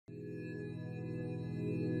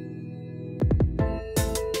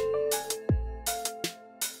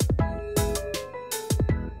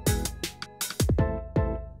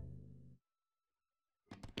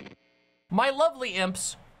My lovely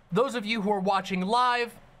imps, those of you who are watching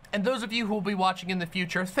live, and those of you who will be watching in the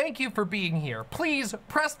future, thank you for being here. Please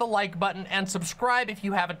press the like button and subscribe if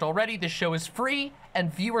you haven't already. This show is free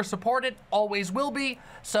and viewer supported, always will be.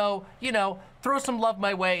 So, you know, throw some love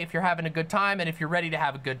my way if you're having a good time and if you're ready to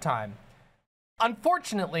have a good time.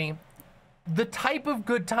 Unfortunately, the type of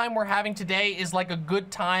good time we're having today is like a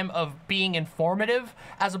good time of being informative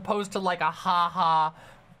as opposed to like a ha-ha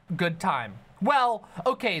good time. Well,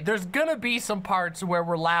 okay, there's gonna be some parts where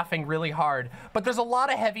we're laughing really hard, but there's a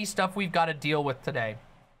lot of heavy stuff we've got to deal with today.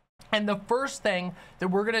 And the first thing that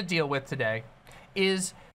we're gonna deal with today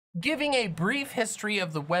is giving a brief history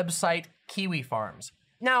of the website Kiwifarms.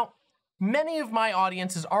 Now, many of my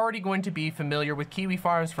audience is already going to be familiar with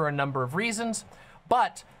Kiwifarms for a number of reasons,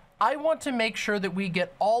 but I want to make sure that we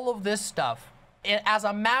get all of this stuff as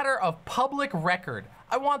a matter of public record.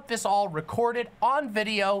 I want this all recorded on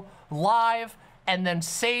video, live, and then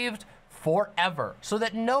saved forever so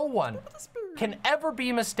that no one can ever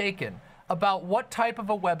be mistaken about what type of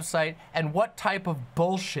a website and what type of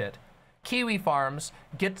bullshit Kiwifarms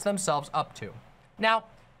gets themselves up to. Now,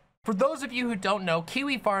 for those of you who don't know,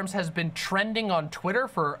 Kiwifarms has been trending on Twitter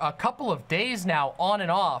for a couple of days now, on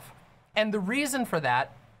and off. And the reason for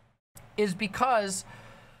that is because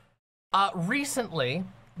recently,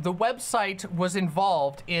 the website was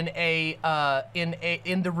involved in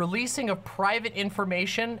the releasing of private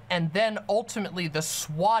information and then ultimately the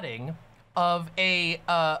swatting of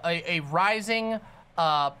a rising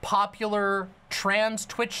popular trans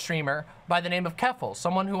Twitch streamer by the name of Keffals,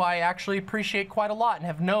 someone who I actually appreciate quite a lot and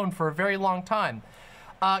have known for a very long time.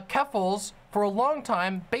 Keffals, for a long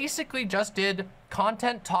time, basically just did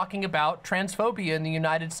content talking about transphobia in the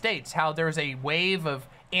United States, how there's a wave of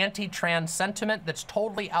anti-trans sentiment that's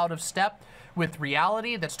totally out of step with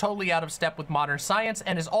reality, that's totally out of step with modern science,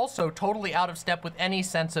 and is also totally out of step with any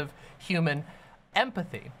sense of human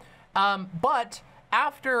empathy. But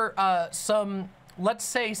after some, let's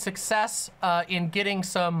say, success in getting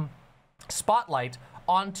some spotlight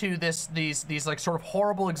onto these like sort of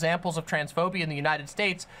horrible examples of transphobia in the United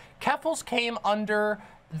States, Keffals came under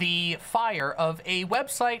the fire of a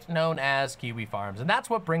website known as Kiwifarms, and that's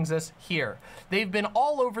what brings us here. They've been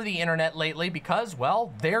all over the internet lately because,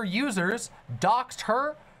 well, their users doxed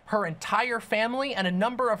her, her entire family, and a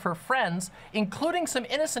number of her friends, including some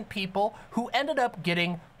innocent people who ended up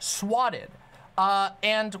getting swatted.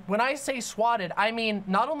 And when I say swatted, I mean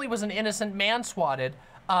not only was an innocent man swatted,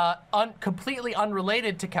 completely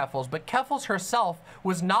unrelated to Keffals, but Keffals herself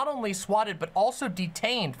was not only swatted but also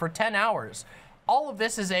detained for 10 hours. All of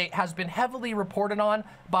this has been heavily reported on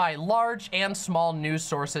by large and small news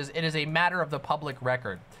sources. It is a matter of the public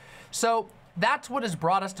record. So that's what has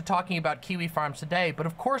brought us to talking about Kiwifarms today. But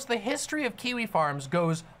of course, the history of Kiwifarms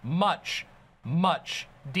goes much, much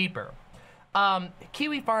deeper.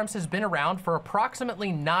 Kiwifarms has been around for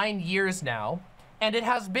approximately 9 years now, and it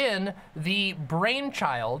has been the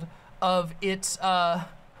brainchild of its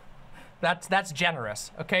That's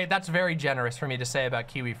generous, okay? That's very generous for me to say about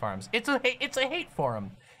Kiwifarms. It's a hate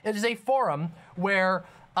forum. It is a forum where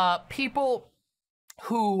people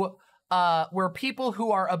who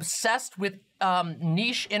are obsessed with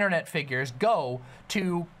niche internet figures go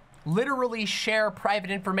to literally share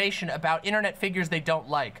private information about internet figures they don't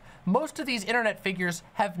like. Most of these internet figures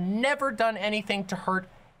have never done anything to hurt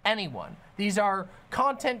anyone. These are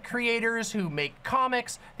content creators who make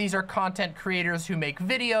comics, these are content creators who make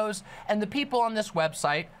videos, and the people on this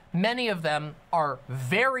website, many of them are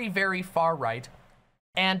very, very far right,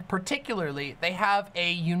 and particularly, they have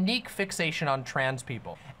a unique fixation on trans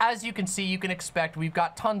people. As you can see, you can expect, we've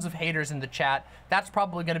got tons of haters in the chat. That's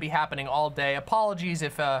probably gonna be happening all day. Apologies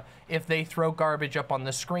if they throw garbage up on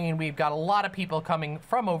the screen. We've got a lot of people coming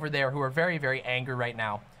from over there who are very, very angry right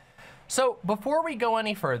now. So before we go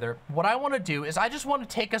any further, what I want to do is I just want to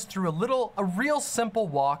take us through a real simple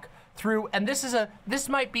walk through, and this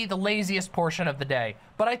might be the laziest portion of the day,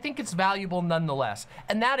 but I think it's valuable nonetheless.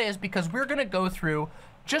 And that is because we're going to go through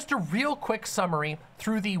just a real quick summary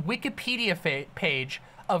through the Wikipedia page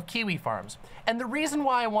of Kiwifarms. And the reason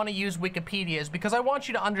why I want to use Wikipedia is because I want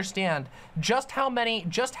you to understand just how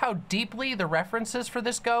deeply the references for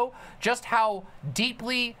this go, just how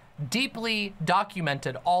deeply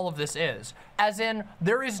documented all of this is. As in,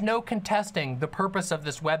 there is no contesting the purpose of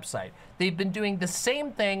this website. They've been doing the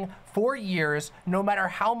same thing for years, no matter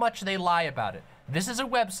how much they lie about it. This is a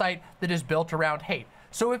website that is built around hate.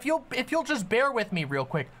 So if you'll just bear with me real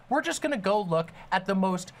quick, we're just gonna go look at the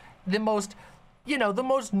most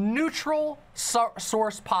neutral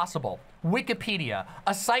source possible. Wikipedia,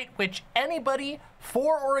 a site which anybody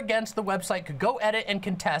for or against the website could go edit and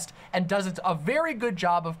contest, and does a very good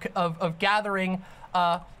job of gathering.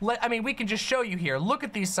 I mean, we can just show you here. Look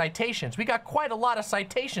at these citations. We got quite a lot of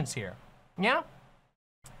citations here. Yeah?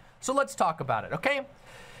 So let's talk about it, okay?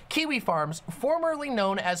 Kiwifarms, formerly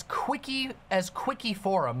known as Kiwifarms,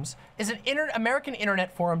 is an American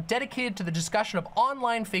internet forum dedicated to the discussion of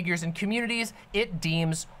online figures and communities it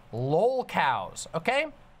deems lolcows, okay?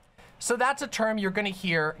 So that's a term you're gonna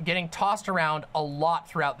hear getting tossed around a lot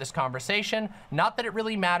throughout this conversation. Not that it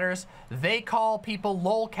really matters. They call people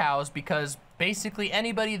lolcows because basically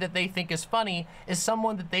anybody that they think is funny is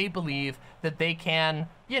someone that they believe that they can,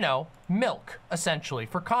 you know, milk, essentially,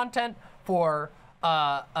 for content, for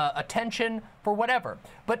attention, for whatever.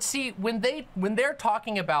 But see, when they're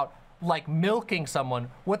talking about like milking someone,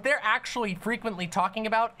 what they're actually frequently talking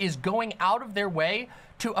about is going out of their way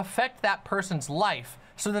to affect that person's life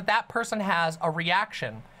so that that person has a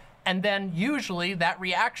reaction. And then usually that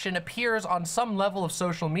reaction appears on some level of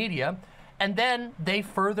social media, and then they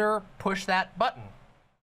further push that button.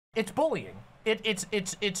 It's bullying.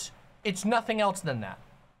 It's nothing else than that.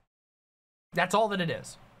 That's all that it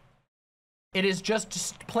is. It is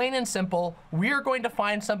just plain and simple. We're going to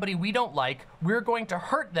find somebody we don't like, we're going to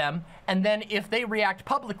hurt them, and then if they react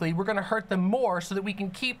publicly, we're gonna hurt them more so that we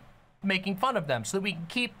can keep making fun of them, so that we can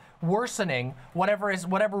keep worsening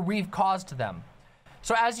whatever we've caused to them.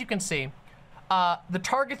 So as you can see, the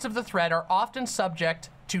targets of the thread are often subject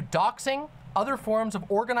to doxing, other forms of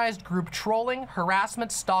organized group trolling,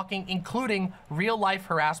 harassment, stalking, including real-life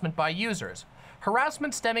harassment by users.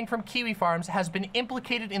 Harassment stemming from Kiwifarms has been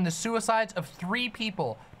implicated in the suicides of 3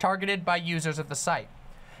 people targeted by users of the site.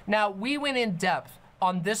 Now, we went in depth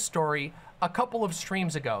on this story a couple of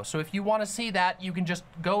streams ago, so if you want to see that, you can just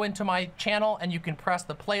go into my channel and you can press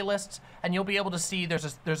the playlists, and you'll be able to see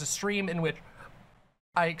there's a stream in which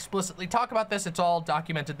I explicitly talk about this. It's all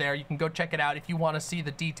documented there. You can go check it out if you want to see the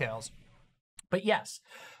details. But yes,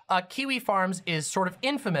 Kiwifarms is sort of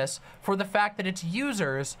infamous for the fact that its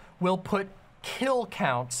users will put kill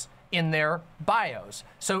counts in their bios.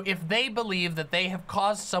 So if they believe that they have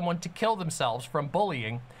caused someone to kill themselves from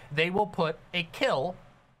bullying, they will put a kill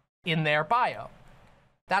in their bio.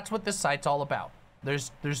 That's what this site's all about. There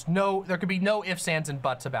could be no ifs, ands, and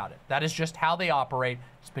buts about it. That is just how they operate.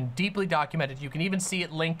 It's been deeply documented. You can even see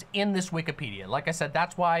it linked in this Wikipedia. Like I said,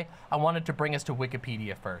 that's why I wanted to bring us to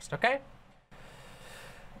Wikipedia first, okay?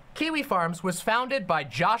 Kiwifarms was founded by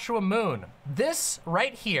Joshua Moon. This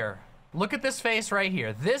right here, look at this face right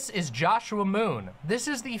here. This is Joshua Moon. This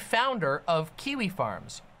is the founder of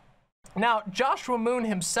Kiwifarms. Now, Joshua Moon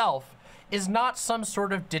himself is not some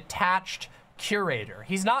sort of detached curator.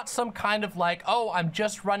 He's not some kind of like, oh, I'm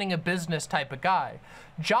just running a business type of guy.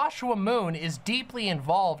 Joshua Moon is deeply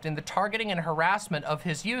involved in the targeting and harassment of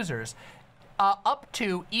his users, up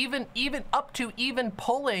to even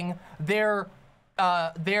pulling their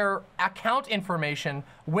account information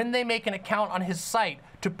when they make an account on his site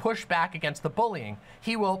to push back against the bullying.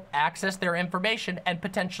 He will access their information and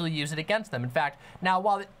potentially use it against them. In fact, now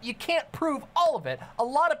while you can't prove all of it, a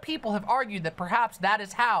lot of people have argued that perhaps that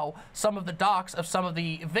is how some of the docs of some of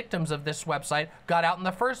the victims of this website got out in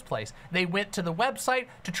the first place. They went to the website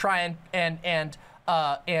to try and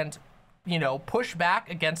you know, push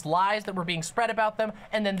back against lies that were being spread about them,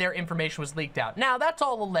 and then their information was leaked out. Now, that's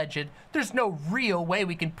all alleged. There's no real way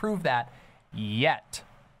we can prove that yet.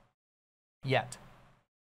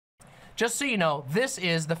 Just so you know, this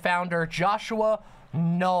is the founder, Joshua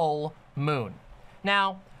Null Moon.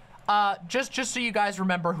 Now, just so you guys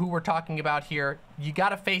remember who we're talking about here, you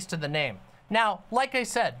got a face to the name. Now, like I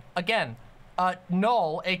said, again,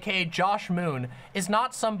 Null, aka Josh Moon, is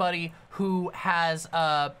not somebody who has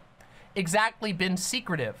exactly been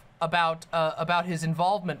secretive about his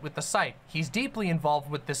involvement with the site. He's deeply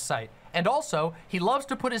involved with this site. And also, he loves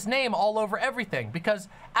to put his name all over everything because,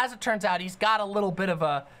 as it turns out, he's got a little bit of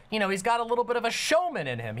a, you know, he's got a little bit of a showman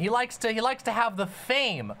in him. He likes to have the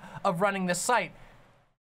fame of running this site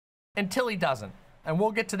until he doesn't. And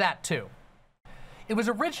we'll get to that too. It was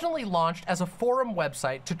originally launched as a forum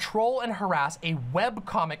website to troll and harass a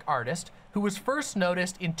webcomic artist who was first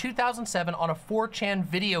noticed in 2007 on a 4chan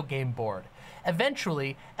video game board.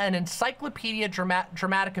 Eventually, an Encyclopedia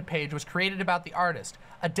Dramatica page was created about the artist.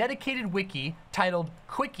 A dedicated wiki titled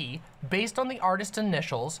Quickie, based on the artist's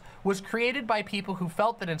initials, was created by people who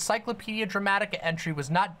felt that Encyclopedia Dramatica entry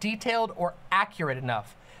was not detailed or accurate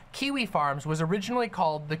enough. Kiwifarms was originally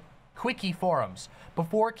called the Quickie Forums,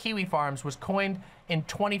 before Kiwifarms was coined in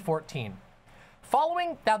 2014.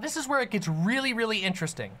 Now this is where it gets really, really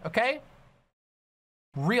interesting, okay?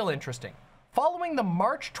 Real interesting. Following the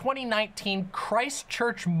March 2019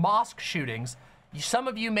 Christchurch mosque shootings, some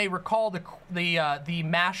of you may recall the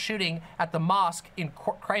mass shooting at the mosque in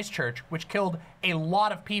Christchurch, which killed a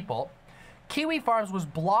lot of people. Kiwifarms was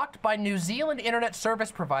blocked by New Zealand internet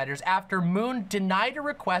service providers after Moon denied a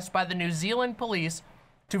request by the New Zealand police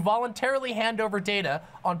to voluntarily hand over data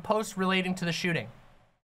on posts relating to the shooting.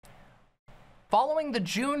 Following the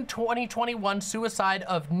June 2021 suicide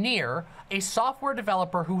of Near, a software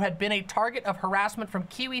developer who had been a target of harassment from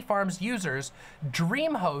Kiwifarms users,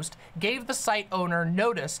 DreamHost gave the site owner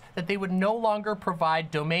notice that they would no longer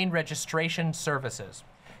provide domain registration services.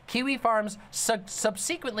 Kiwifarms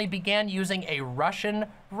subsequently began using a Russian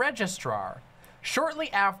registrar. Shortly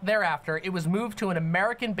thereafter, it was moved to an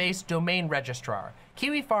American-based domain registrar.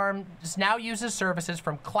 Kiwifarms now uses services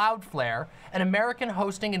from Cloudflare, an American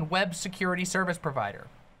hosting and web security service provider.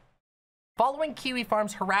 Following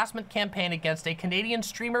Kiwifarms' harassment campaign against a Canadian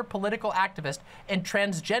streamer, political activist, and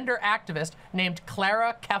transgender activist named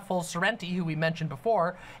Clara Keffals, who we mentioned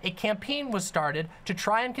before, a campaign was started to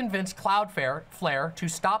try and convince Cloudflare to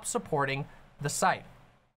stop supporting the site.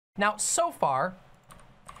 Now, so far,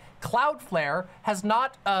 Cloudflare has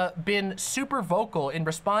not been super vocal in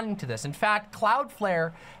responding to this. In fact,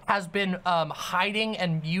 Cloudflare has been hiding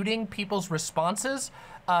and muting people's responses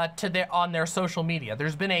on their social media.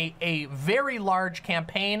 There's been a very large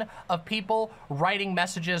campaign of people writing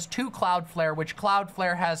messages to Cloudflare, which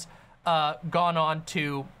Cloudflare has gone on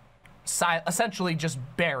to essentially just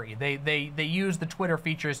bury. They use the Twitter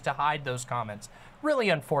features to hide those comments. Really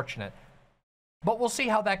unfortunate. But we'll see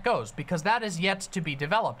how that goes, because that is yet to be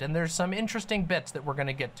developed, and there's some interesting bits that we're going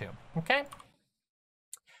to get to, okay?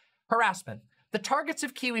 Harassment. The targets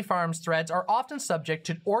of Kiwifarms threads are often subject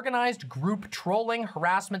to organized group trolling,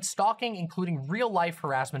 harassment, stalking, including real-life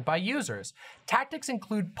harassment by users. Tactics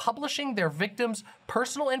include publishing their victims'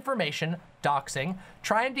 personal information, doxing,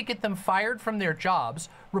 trying to get them fired from their jobs,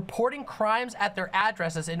 reporting crimes at their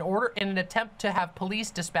addresses in an attempt to have police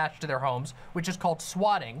dispatched to their homes, which is called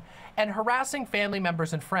swatting, and harassing family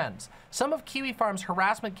members and friends. Some of Kiwifarms'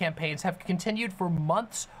 harassment campaigns have continued for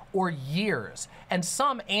months or years, and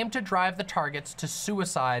some aim to drive the targets to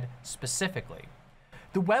suicide specifically.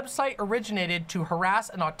 The website originated to harass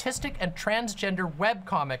an autistic and transgender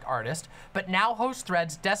webcomic artist, but now hosts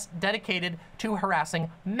threads dedicated to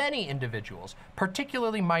harassing many individuals,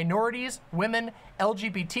 particularly minorities, women,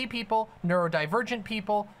 LGBT people, neurodivergent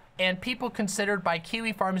people, and people considered by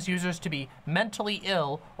Kiwifarms users to be mentally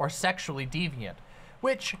ill or sexually deviant,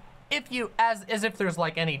 which, as if there's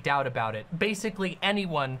like any doubt about it, basically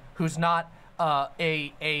anyone who's not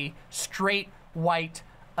a straight white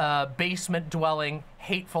basement dwelling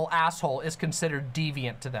hateful asshole is considered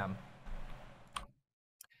deviant to them.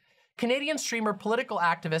 Canadian streamer, political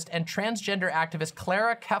activist, and transgender activist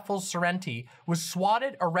Clara Keffals was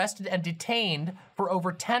swatted, arrested, and detained for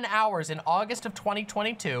over 10 hours in August of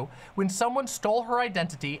 2022 when someone stole her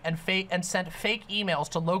identity and sent fake emails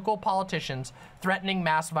to local politicians threatening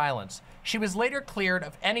mass violence. She was later cleared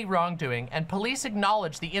of any wrongdoing, and police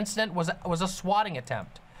acknowledged the incident was a swatting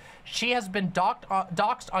attempt. She has been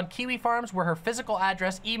doxxed on Kiwifarms, where her physical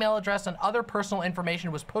address, email address, and other personal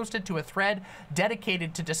information was posted to a thread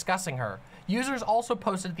dedicated to discussing her. Users also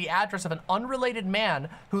posted the address of an unrelated man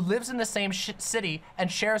who lives in the same city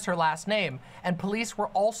and shares her last name, and police were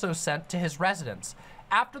also sent to his residence.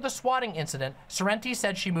 After the swatting incident, Sorrenti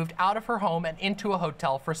said she moved out of her home and into a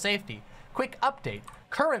hotel for safety. Quick update.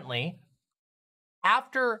 Currently,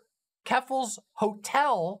 after Keffals'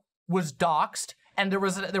 hotel was doxxed, and there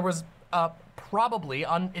was probably,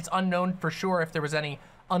 it's unknown for sure if there was any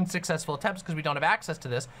unsuccessful attempts because we don't have access to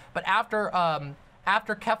this, but after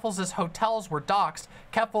Keffals' hotels were doxxed,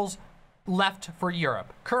 Keffals left for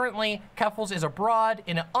Europe. Currently, Keffals is abroad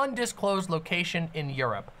in an undisclosed location in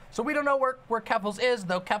Europe. So we don't know where Keffals is,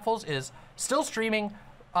 though Keffals is still streaming,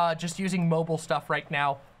 just using mobile stuff right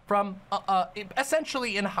now from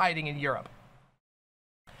essentially in hiding in Europe.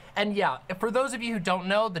 And yeah, for those of you who don't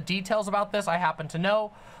know the details about this, I happen to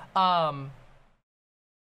know. Oh,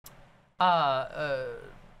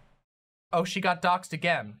 she got doxxed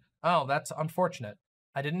again. Oh, that's unfortunate.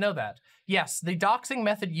 I didn't know that. Yes, the doxing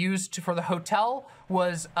method used for the hotel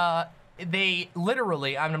was, they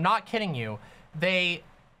literally, I'm not kidding you, they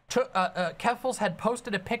took, Keffals had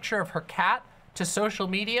posted a picture of her cat to social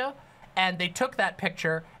media, and they took that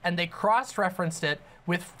picture and they cross-referenced it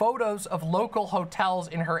with photos of local hotels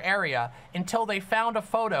in her area until they found a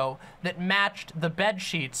photo that matched the bed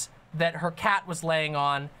sheets that her cat was laying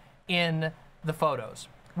on in the photos,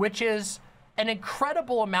 which is an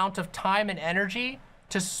incredible amount of time and energy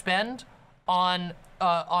to spend on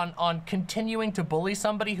on continuing to bully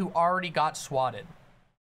somebody who already got swatted.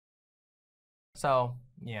 So,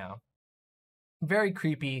 yeah. Very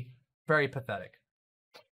creepy, very pathetic.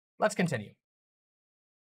 Let's continue.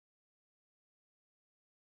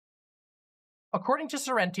 According to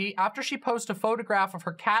Sorrenti, after she posted a photograph of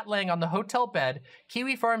her cat laying on the hotel bed,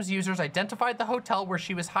 Kiwifarms users identified the hotel where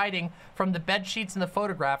she was hiding from the bed sheets in the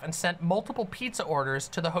photograph and sent multiple pizza orders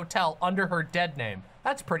to the hotel under her dead name.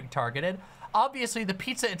 That's pretty targeted. Obviously, the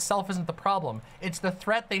pizza itself isn't the problem. It's the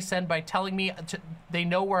threat they send by telling me they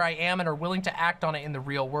know where I am and are willing to act on it in the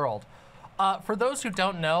real world. For those who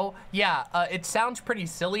don't know, yeah, it sounds pretty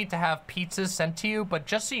silly to have pizzas sent to you, but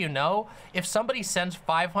just so you know, if somebody sends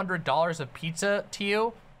 $500 of pizza to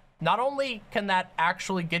you, not only can that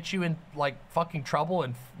actually get you in, like, fucking trouble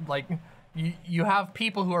and, like, you have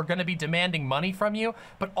people who are going to be demanding money from you,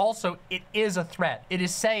 but also it is a threat. It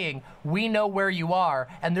is saying, we know where you are,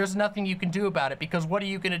 and there's nothing you can do about it, because what are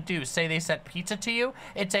you going to do? Say they sent pizza to you?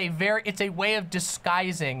 It's a way of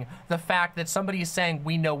disguising the fact that somebody is saying,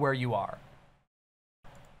 we know where you are.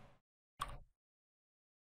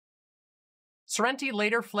 Sorrenti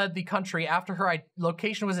later fled the country after her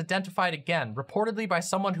location was identified again, reportedly by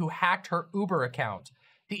someone who hacked her Uber account.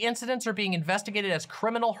 The incidents are being investigated as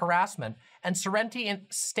criminal harassment, and Sorrenti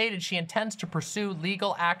stated she intends to pursue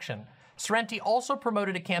legal action. Sorrenti also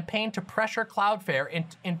promoted a campaign to pressure Cloudflare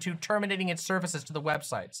into terminating its services to the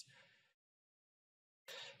websites.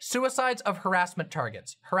 Suicides of harassment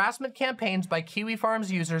targets. Harassment campaigns by Kiwifarms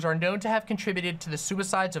users are known to have contributed to the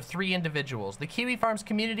suicides of 3 individuals. The Kiwifarms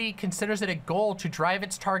community considers it a goal to drive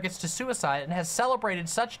its targets to suicide and has celebrated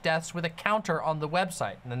such deaths with a counter on the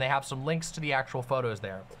website. And then they have some links to the actual photos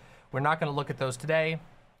there. We're not going to look at those today.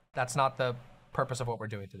 That's not the purpose of what we're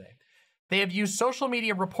doing today. They have used social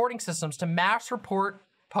media reporting systems to mass report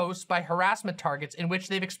posts by harassment targets in which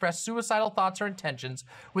they've expressed suicidal thoughts or intentions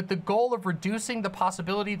with the goal of reducing the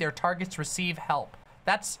possibility their targets receive help.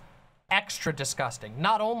 That's extra disgusting.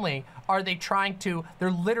 Not only are they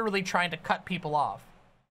they're literally trying to cut people off.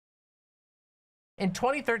 In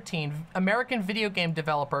 2013, American video game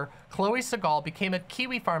developer Chloe Segal became a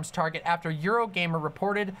Kiwifarms target after Eurogamer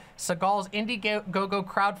reported Segal's Indiegogo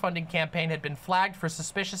crowdfunding campaign had been flagged for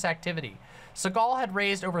suspicious activity. Segal had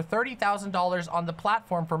raised over $30,000 on the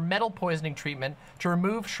platform for metal poisoning treatment to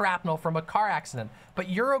remove shrapnel from a car accident, but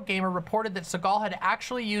Eurogamer reported that Segal had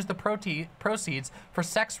actually used the proceeds for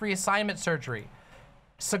sex reassignment surgery.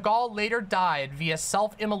 Segal later died via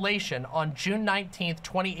self-immolation on June 19,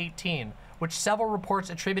 2018, which several reports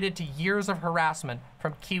attributed to years of harassment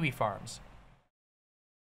from Kiwifarms.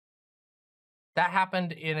 That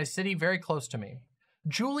happened in a city very close to me.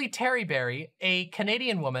 Julie Terryberry, a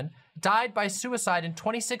Canadian woman, died by suicide in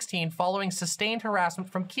 2016 following sustained harassment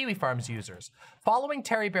from Kiwifarms users. Following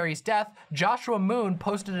Terryberry's death, Joshua Moon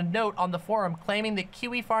posted a note on the forum claiming that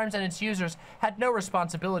Kiwifarms and its users had no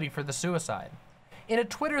responsibility for the suicide. In a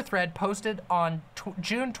Twitter thread posted on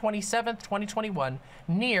June 27, 2021,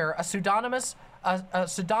 Near, a pseudonymous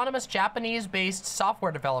Japanese-based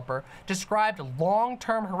software developer, described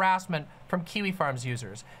long-term harassment from Kiwifarms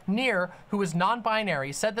users. Near, who is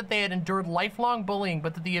non-binary, said that they had endured lifelong bullying,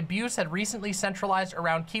 but that the abuse had recently centralized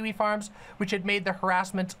around Kiwifarms, which had made the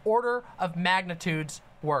harassment's order of magnitudes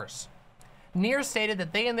worse. Near stated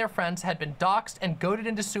that they and their friends had been doxxed and goaded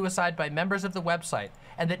into suicide by members of the website,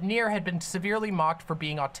 and that Near had been severely mocked for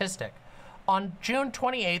being autistic. On June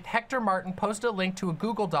 28th, Hector Martin posted a link to a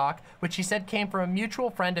Google Doc, which he said came from a mutual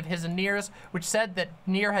friend of his and Near's, which said that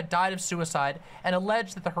Near had died of suicide, and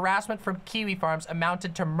alleged that the harassment from Kiwifarms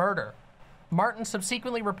amounted to murder. Martin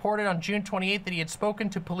subsequently reported on June 28th that he had spoken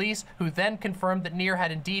to police, who then confirmed that Near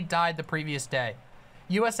had indeed died the previous day.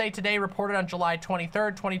 USA Today reported on July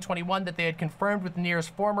 23rd, 2021 that they had confirmed with Near's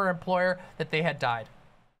former employer that they had died.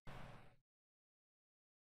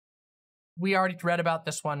 We already read about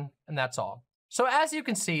this one, and that's all. So as you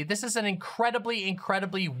can see, this is an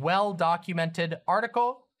incredibly well-documented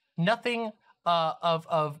article. Nothing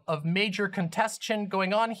of major contention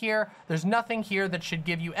going on here. There's nothing here that should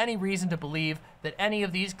give you any reason to believe that any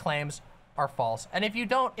of these claims are false. And if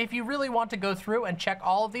you really want to go through and check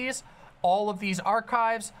all of these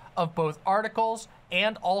archives of both articles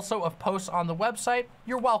and also of posts on the website,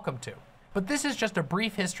 you're welcome to. But this is just a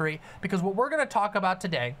brief history, because what we're going to talk about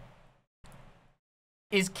today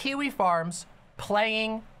is Kiwifarms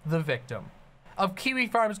playing the victim. Of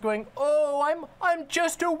Kiwifarms going, oh, I'm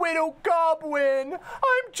just a widow goblin.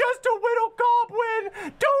 I'm just a widow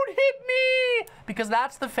goblin. Don't hit me. Because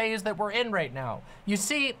that's the phase that we're in right now. You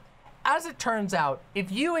see, as it turns out,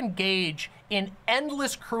 if you engage in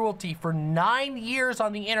endless cruelty for 9 years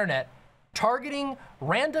on the internet, targeting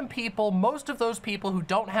random people, most of those people who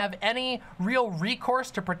don't have any real recourse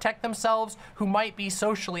to protect themselves, who might be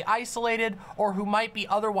socially isolated or who might be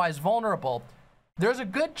otherwise vulnerable. There's a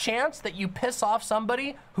good chance that you piss off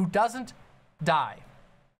somebody who doesn't die.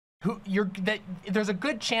 There's a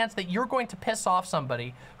good chance that you're going to piss off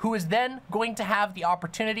somebody who is then going to have the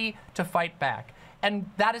opportunity to fight back.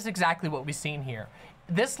 And that is exactly what we've seen here.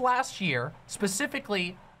 This last year,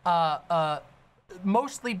 specifically,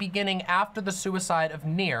 mostly beginning after the suicide of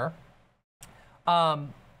Near,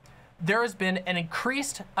 there has been an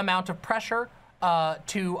increased amount of pressure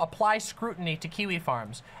to apply scrutiny to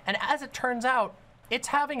Kiwifarms. And as it turns out, it's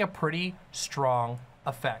having a pretty strong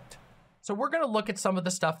effect. So we're gonna look at some of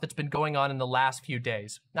the stuff that's been going on in the last few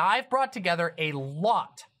days. Now, I've brought together a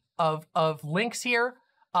lot of links here.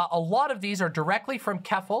 A lot of these are directly from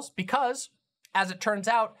Keffals because, as it turns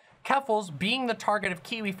out, Keffals, being the target of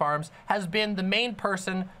Kiwifarms, has been the main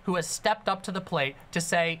person who has stepped up to the plate to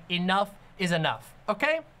say enough is enough,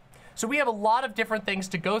 okay? So we have a lot of different things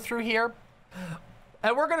to go through here.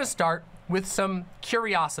 And we're gonna start with some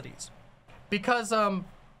curiosities. Because,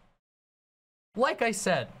 like I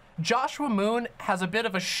said, Joshua Moon has a bit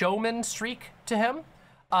of a showman streak to him.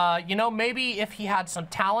 You know, maybe if he had some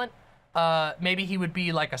talent, maybe he would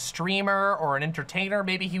be like a streamer or an entertainer.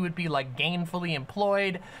 Maybe he would be like gainfully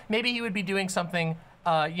employed. Maybe he would be doing something,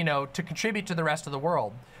 you know, to contribute to the rest of the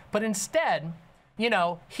world. But instead, you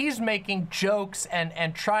know, he's making jokes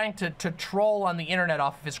and trying to troll on the internet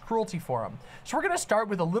off of his cruelty forum. So we're gonna start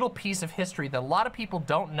with a little piece of history that a lot of people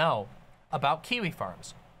don't know about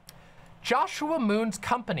Kiwifarms. Joshua Moon's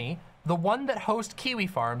company, the one that hosts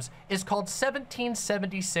Kiwifarms, is called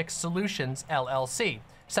 1776 Solutions, LLC.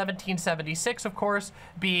 1776, of course,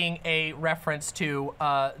 being a reference to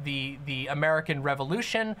the American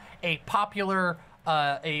Revolution, a popular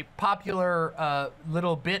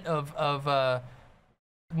little bit of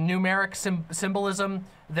numeric symbolism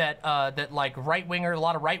that like a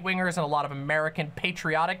lot of right-wingers and a lot of American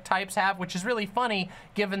patriotic types have, which is really funny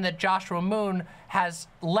given that Joshua Moon has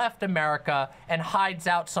left America and hides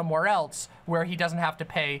out somewhere else where he doesn't have to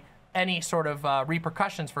pay any sort of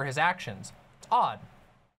repercussions for his actions. It's odd.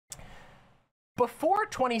 Before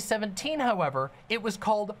 2017, however, it was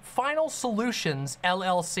called Final Solutions,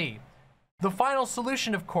 LLC. The final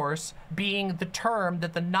solution, of course, being the term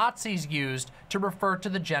that the Nazis used to refer to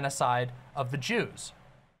the genocide of the Jews.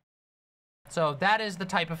 So that is the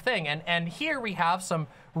type of thing. And here we have some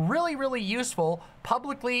really, really useful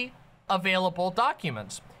publicly available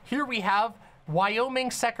documents. Here we have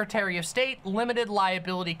Wyoming Secretary of State, Limited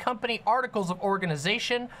Liability Company, Articles of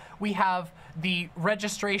Organization. We have the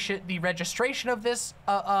registration of this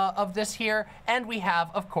here, and we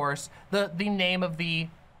have, of course, the name of the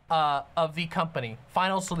company,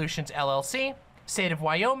 Final Solutions LLC, State of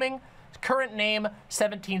Wyoming, current name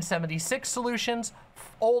 1776 Solutions,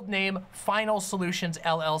 old name Final Solutions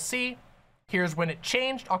LLC. Here's when it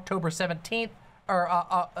changed, October 17th, or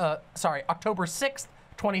October 6th,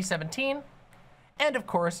 2017. And of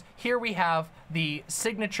course, here we have the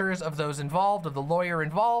signatures of those involved, of the lawyer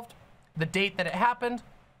involved, the date that it happened,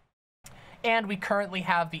 and we currently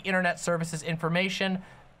have the internet services information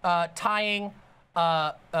tying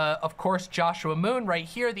of course, Joshua Moon right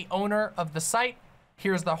here, the owner of the site.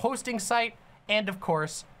 Here's the hosting site. And of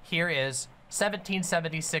course, here is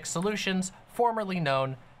 1776 Solutions, formerly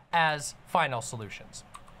known as Final Solutions.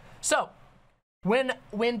 So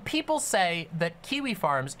when people say that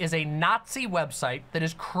Kiwifarms is a Nazi website that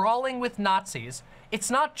is crawling with Nazis,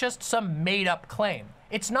 it's not just some made-up claim.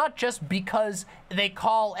 It's not just because they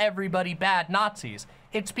call everybody bad Nazis.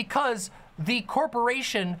 It's because the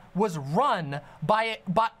corporation was run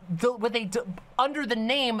under the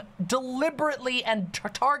name deliberately and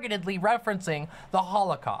targetedly referencing the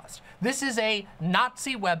Holocaust. This is a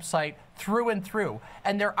Nazi website through and through,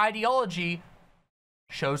 and their ideology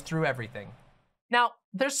shows through everything. Now,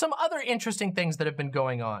 there's some other interesting things that have been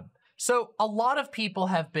going on. So a lot of people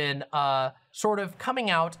have been sort of coming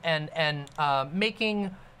out and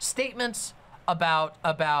making statements about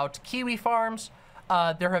Kiwifarms.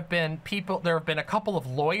 There have been a couple of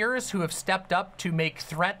lawyers who have stepped up to make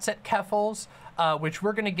threats at Keffals, which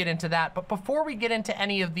we're going to get into that. But before we get into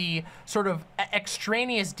any of the sort of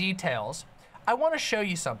extraneous details, I want to show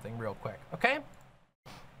you something real quick, okay?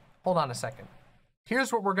 Hold on a second.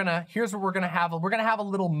 Here's what we're gonna have. We're gonna have a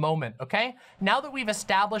little moment, okay? Now that we've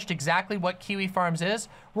established exactly what Kiwifarms is,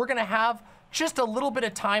 we're gonna have just a little bit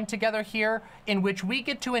of time together here in which we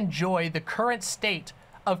get to enjoy the current state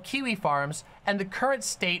of Kiwifarms and the current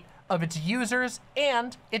state of its users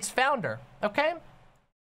and its founder, okay?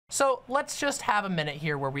 So let's just have a minute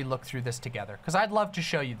here where we look through this together, because I'd love to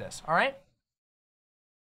show you this, all right?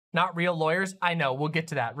 Not real lawyers? I know, we'll get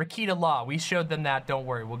to that. Rakita Law, we showed them that. Don't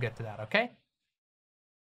worry, we'll get to that, okay?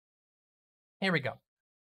 Here we go.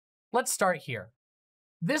 Let's start here.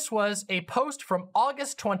 This was a post from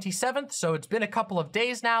August 27th, so it's been a couple of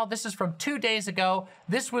days now. This is from 2 days ago.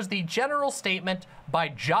 This was the general statement by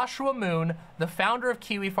Joshua Moon, the founder of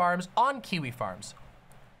Kiwifarms, on Kiwifarms.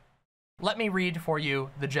 Let me read for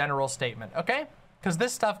you the general statement, okay? Because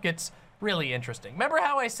this stuff gets really interesting. Remember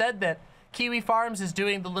how I said that Kiwifarms is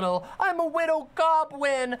doing the little, I'm a widow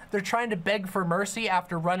goblin. They're trying to beg for mercy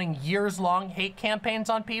after running years-long hate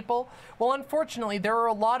campaigns on people. Well, unfortunately, there are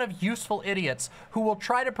a lot of useful idiots who will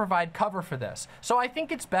try to provide cover for this. So I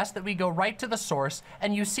think it's best that we go right to the source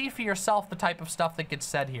and you see for yourself the type of stuff that gets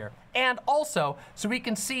said here. And also, so we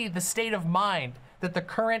can see the state of mind that the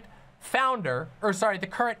current the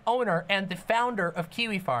current owner and the founder of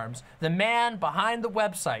Kiwifarms, the man behind the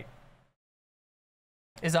website,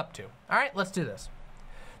 is up to. All right, let's do this.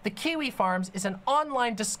 The Kiwifarms is an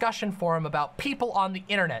online discussion forum about people on the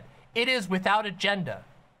internet. It is without agenda.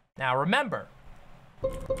 Now remember.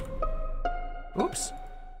 Oops.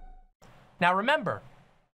 Now remember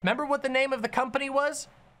what the name of the company was?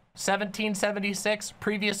 1776,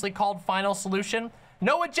 previously called Final Solution.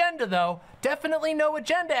 No agenda, though. Definitely no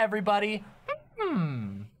agenda, everybody.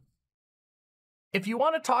 If you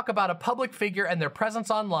want to talk about a public figure and their presence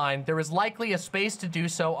online, there is likely a space to do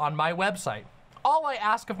so on my website. All I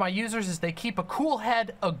ask of my users is they keep a cool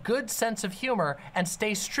head, a good sense of humor, and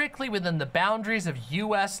stay strictly within the boundaries of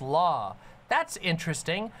US law. That's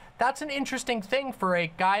interesting. That's an interesting thing for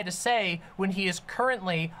a guy to say when he is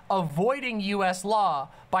currently avoiding US law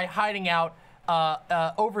by hiding out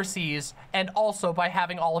overseas, and also by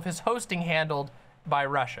having all of his hosting handled by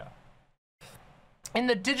Russia. In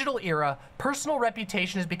the digital era, personal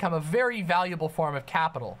reputation has become a very valuable form of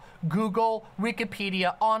capital. Google,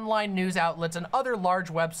 Wikipedia, online news outlets, and other large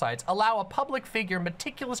websites allow a public figure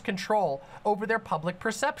meticulous control over their public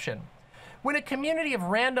perception. When a community of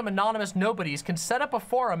random anonymous nobodies can set up a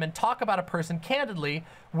forum and talk about a person candidly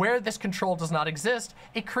where this control does not exist,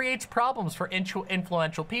 it creates problems for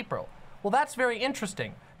influential people. Well, that's very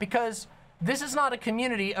interesting, because this is not a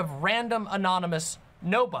community of random anonymous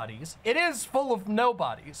nobodies. It is full of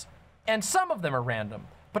nobodies, and some of them are random,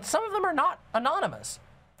 but some of them are not anonymous.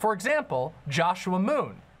 For example, Joshua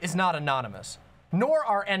Moon is not anonymous, nor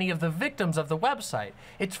are any of the victims of the website.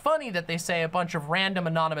 It's funny that they say a bunch of random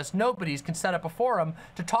anonymous nobodies can set up a forum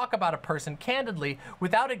to talk about a person candidly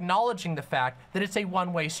without acknowledging the fact that it's a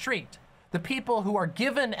one-way street. The people who are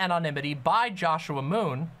given anonymity by Joshua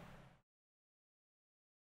Moon.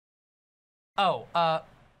 Oh,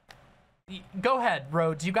 go ahead,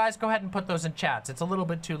 Rhodes. You guys go ahead and put those in chats. It's a little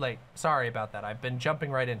bit too late. Sorry about that. I've been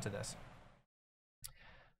jumping right into this.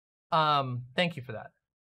 Thank you for that.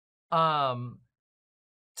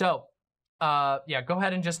 Yeah, go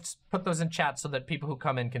ahead and just put those in chat so that people who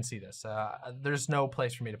come in can see this. There's no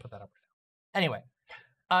place for me to put that up right now. Anyway,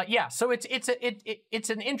 yeah, so it's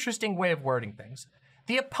an interesting way of wording things.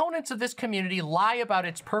 The opponents of this community lie about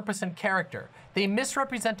its purpose and character. They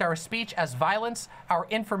misrepresent our speech as violence, our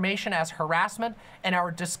information as harassment, and our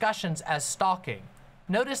discussions as stalking.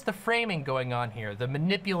 Notice the framing going on here, the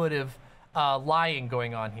manipulative lying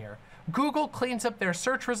going on here. Google cleans up their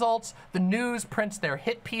search results, the news prints their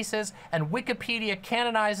hit pieces, and Wikipedia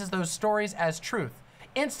canonizes those stories as truth.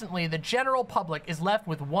 Instantly, the general public is left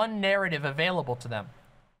with one narrative available to them.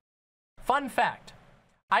 Fun fact.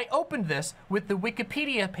 I opened this with the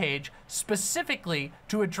Wikipedia page specifically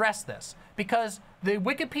to address this, because the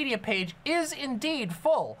Wikipedia page is indeed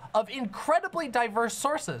full of incredibly diverse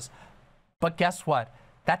sources. But guess what?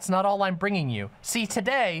 That's not all I'm bringing you. See,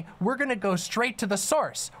 today, we're gonna go straight to the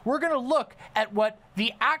source. We're gonna look at what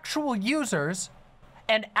the actual users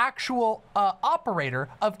and actual operator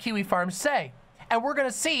of Kiwifarms say. And we're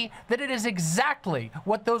gonna see that it is exactly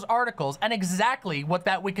what those articles and exactly what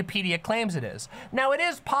that Wikipedia claims it is. Now, it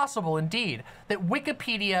is possible, indeed, that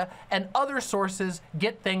Wikipedia and other sources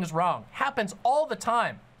get things wrong. Happens all the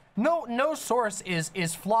time. No source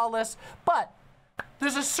is flawless, but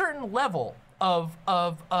there's a certain level of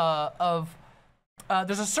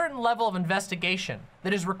investigation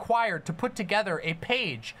that is required to put together a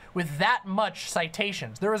page with that much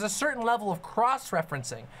citations. There is a certain level of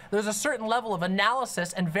cross-referencing. There's a certain level of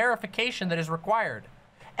analysis and verification that is required.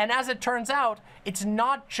 And as it turns out, it's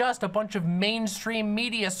not just a bunch of mainstream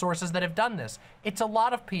media sources that have done this. It's a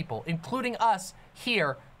lot of people, including us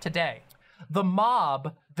here today. The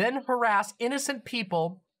mob then harass innocent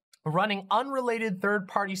people running unrelated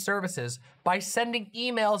third-party services by sending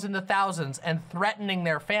emails in the thousands and threatening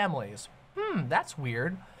their families. That's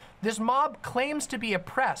weird. This mob claims to be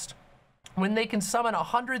oppressed when they can summon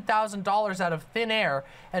 $100,000 out of thin air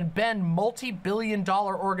and bend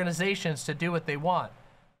multi-billion-dollar organizations to do what they want.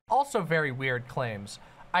 Also very weird claims.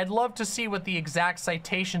 I'd love to see what the exact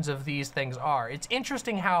citations of these things are. It's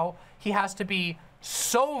interesting how he has to be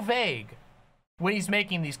so vague when he's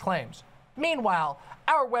making these claims. Meanwhile,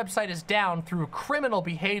 our website is down through criminal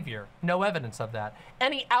behavior. No evidence of that.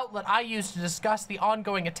 Any outlet I use to discuss the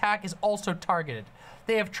ongoing attack is also targeted.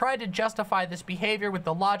 They have tried to justify this behavior with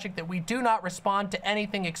the logic that we do not respond to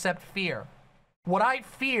anything except fear. What I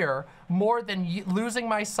fear more than losing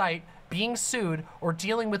my site, being sued, or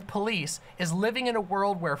dealing with police is living in a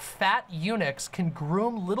world where fat eunuchs can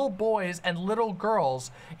groom little boys and little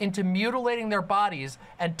girls into mutilating their bodies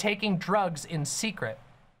and taking drugs in secret,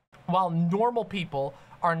 while normal people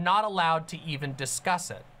are not allowed to even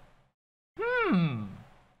discuss it.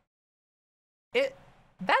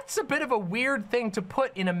 That's a bit of a weird thing to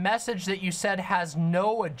put in a message that you said has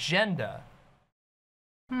no agenda.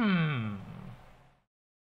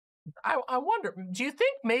 I wonder, do you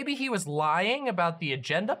think maybe he was lying about the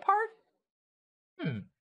agenda part?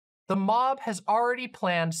 The mob has already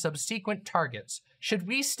planned subsequent targets. Should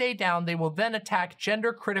we stay down, they will then attack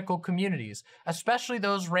gender-critical communities, especially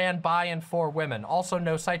those ran by and for women. Also,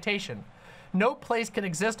 no citation. No place can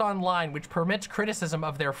exist online which permits criticism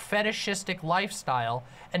of their fetishistic lifestyle,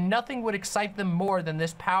 and nothing would excite them more than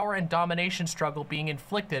this power and domination struggle being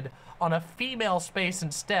inflicted on a female space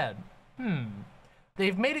instead.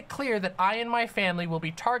 They've made it clear that I and my family will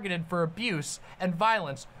be targeted for abuse and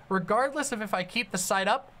violence, regardless of if I keep the site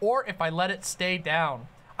up or if I let it stay down.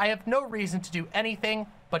 I have no reason to do anything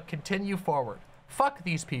but continue forward. Fuck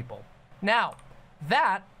these people. Now,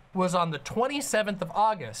 that was on the 27th of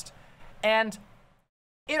August, and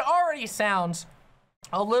it already sounds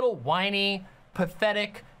a little whiny,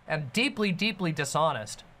 pathetic, and deeply, deeply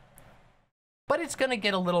dishonest. But it's gonna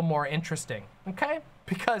get a little more interesting, okay?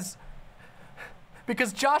 Because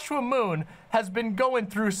Joshua Moon has been going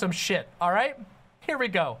through some shit, all right? Here we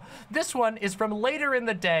go. This one is from later in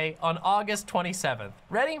the day on August 27th.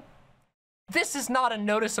 Ready? This is not a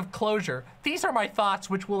notice of closure. These are my thoughts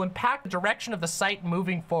which will impact the direction of the site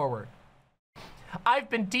moving forward. I've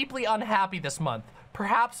been deeply unhappy this month,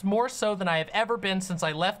 perhaps more so than I have ever been since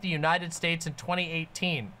I left the United States in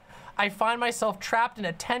 2018. I find myself trapped in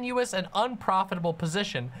a tenuous and unprofitable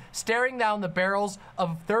position, staring down the barrels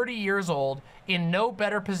of 30 years old, in no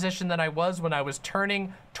better position than I was when I was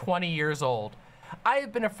turning 20 years old. I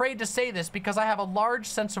have been afraid to say this because I have a large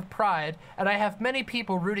sense of pride and I have many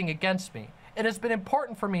people rooting against me. It has been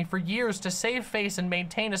important for me for years to save face and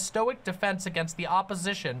maintain a stoic defense against the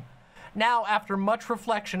opposition. Now, after much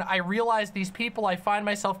reflection, I realize these people I find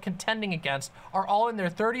myself contending against are all in their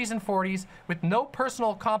 30s and 40s with no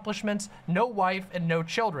personal accomplishments, no wife, and no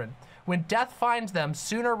children. When death finds them,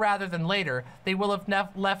 sooner rather than later, they will have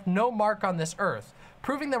left no mark on this earth.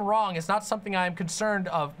 Proving them wrong is not something I am concerned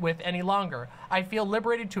with any longer. I feel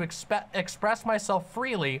liberated to express myself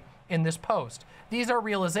freely in this post. These are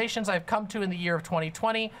realizations I've come to in the year of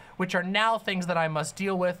 2020, which are now things that I must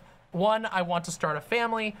deal with. 1, I want to start a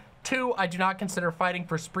family. 2, I do not consider fighting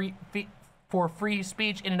for free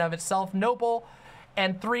speech in and of itself noble.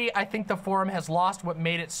 And 3, I think the forum has lost what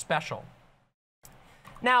made it special.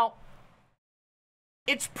 Now,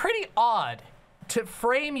 it's pretty odd to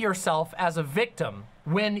frame yourself as a victim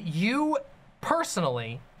when you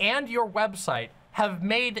personally and your website have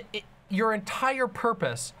made your entire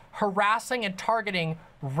purpose harassing and targeting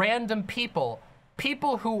random people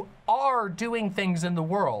who are doing things in the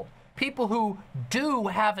world. People who do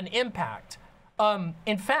have an impact.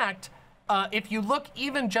 In fact, if you look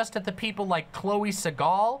even just at the people like Chloe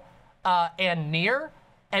Segal and Near,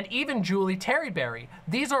 and even Julie Terryberry,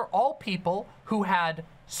 these are all people who had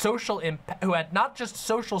who had not just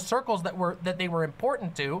social circles that they were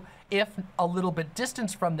important to, if a little bit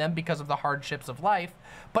distance from them because of the hardships of life,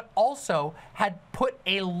 but also had put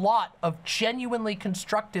a lot of genuinely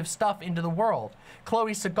constructive stuff into the world.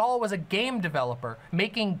 Chloe Segal was a game developer,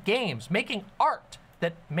 making games, making art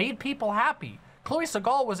that made people happy. Chloe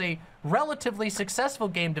Segal was a relatively successful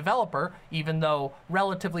game developer, even though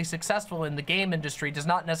relatively successful in the game industry does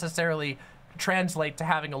not necessarily translate to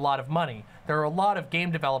having a lot of money. There are a lot of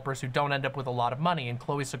game developers who don't end up with a lot of money, and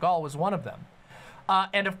Chloe Segal was one of them.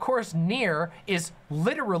 And of course, Near is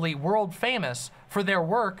literally world famous for their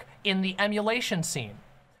work in the emulation scene.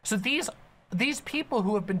 So these these people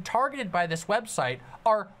who have been targeted by this website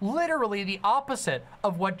are literally the opposite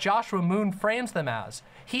of what Joshua Moon frames them as.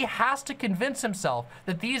 He has to convince himself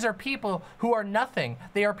that these are people who are nothing.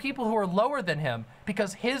 They are people who are lower than him,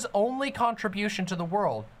 because his only contribution to the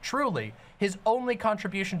world, truly, his only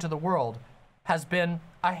contribution to the world has been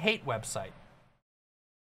a hate website.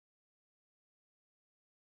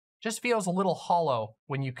 Just feels a little hollow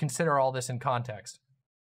when you consider all this in context.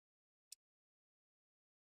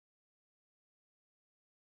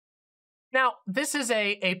 Now, this is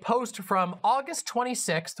a post from August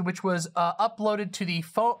 26th, which was uploaded to the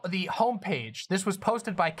homepage. This was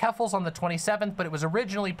posted by Keffals on the 27th, but it was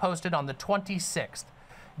originally posted on the 26th.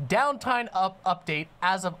 Downtime update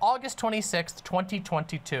as of August 26th,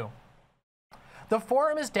 2022. The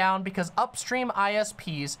forum is down because upstream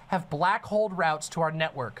ISPs have black-holed routes to our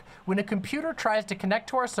network. When a computer tries to connect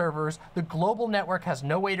to our servers, the global network has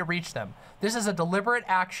no way to reach them. This is a deliberate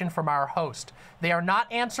action from our host. They are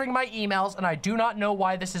not answering my emails, and I do not know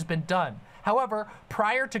why this has been done. However,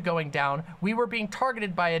 prior to going down, we were being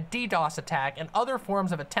targeted by a DDoS attack and other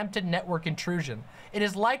forms of attempted network intrusion. It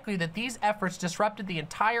is likely that these efforts disrupted the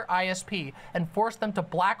entire ISP and forced them to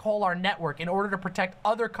black hole our network in order to protect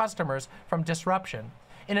other customers from disruption.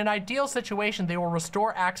 In an ideal situation, they will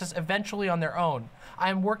restore access eventually on their own. I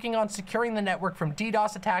am working on securing the network from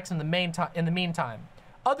DDoS attacks in the meantime.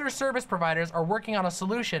 Other service providers are working on a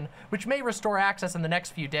solution which may restore access in the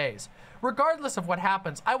next few days. Regardless of what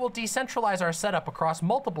happens, I will decentralize our setup across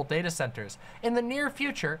multiple data centers. In the near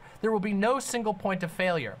future, there will be no single point of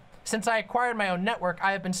failure. Since I acquired my own network,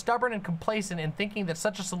 I have been stubborn and complacent in thinking that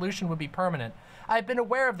such a solution would be permanent. I have been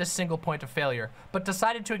aware of this single point of failure, but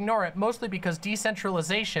decided to ignore it mostly because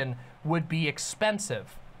decentralization would be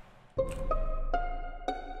expensive.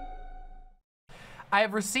 I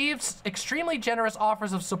have received extremely generous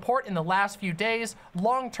offers of support in the last few days.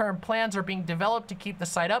 Long-term plans are being developed to keep the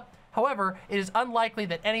site up. However, it is unlikely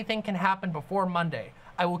that anything can happen before Monday.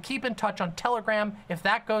 I will keep in touch on Telegram. If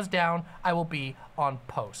that goes down, I will be on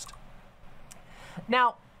post.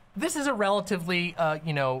 Now, this is a relatively,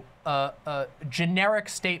 generic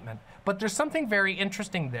statement, but there's something very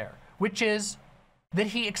interesting there, which is that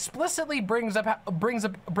he explicitly brings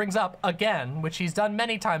up again, which he's done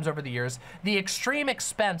many times over the years, the extreme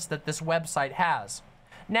expense that this website has.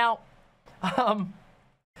 Now,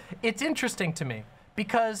 it's interesting to me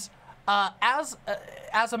because as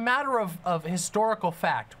a matter of historical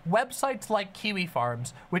fact, websites like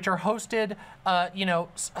Kiwifarms, which are hosted,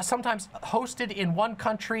 sometimes hosted in one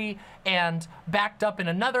country and backed up in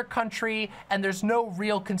another country, and there's no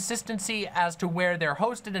real consistency as to where they're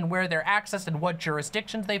hosted and where they're accessed and what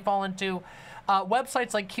jurisdictions they fall into.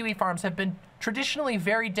 Websites like Kiwifarms have been traditionally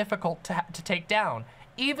very difficult to take down,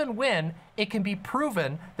 even when it can be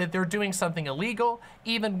proven that they're doing something illegal,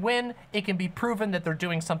 even when it can be proven that they're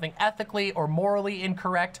doing something ethically or morally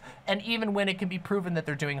incorrect, and even when it can be proven that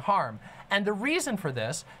they're doing harm. And the reason for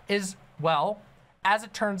this is, well, as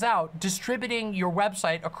it turns out, distributing your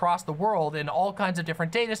website across the world in all kinds of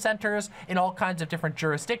different data centers, in all kinds of different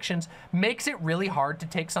jurisdictions, makes it really hard to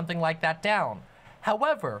take something like that down.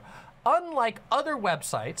 However, unlike other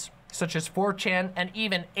websites, such as 4chan and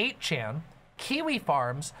even 8chan,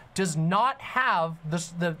 Kiwifarms does not have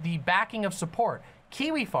the backing of support.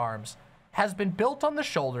 Kiwifarms has been built on the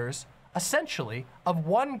shoulders, essentially, of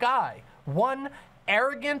one guy, one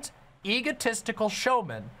arrogant, egotistical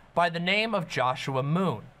showman by the name of Joshua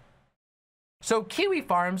Moon. So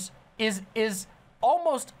Kiwifarms is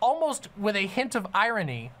almost with a hint of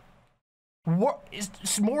irony,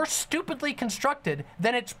 is more stupidly constructed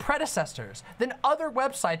than its predecessors, than other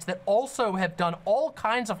websites that also have done all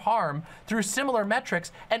kinds of harm through similar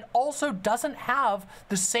metrics and also doesn't have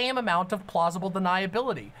the same amount of plausible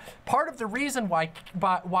deniability. Part of the reason why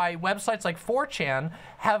websites like 4chan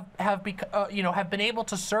have been able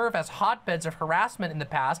to serve as hotbeds of harassment in the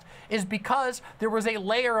past is because there was a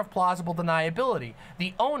layer of plausible deniability.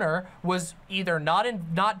 The owner was either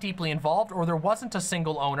not deeply involved, or there wasn't a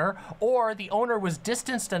single owner, or the owner was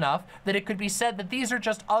distanced enough that it could be said that these are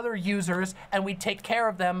just other users and we take care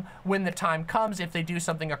of them when the time comes if they do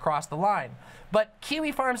something across the line. But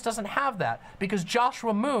Kiwifarms doesn't have that because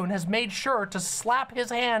Joshua Moon has made sure to slap his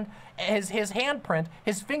hand, his handprint,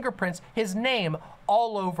 his fingerprints, his name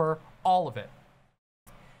all over all of it.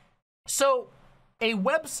 So a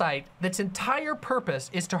website that's entire purpose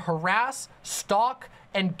is to harass, stalk,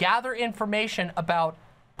 and gather information about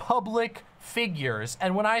public figures.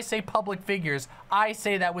 And when I say public figures, I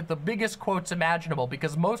say that with the biggest quotes imaginable,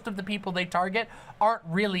 because most of the people they target aren't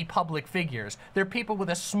really public figures. They're people with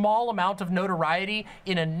a small amount of notoriety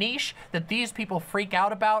in a niche that these people freak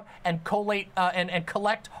out about and collate and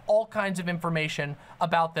collect all kinds of information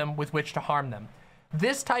about them with which to harm them.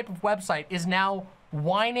 This type of website is now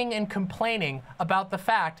whining and complaining about the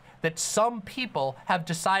fact that some people have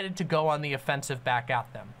decided to go on the offensive back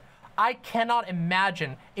at them. I cannot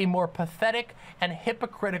imagine a more pathetic and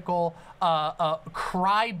hypocritical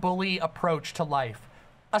cry bully approach to life,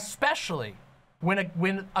 especially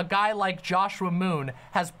when a guy like Joshua Moon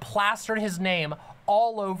has plastered his name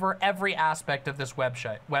all over every aspect of this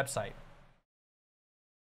website.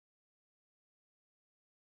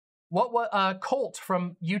 Colt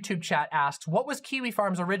from YouTube chat asks, what was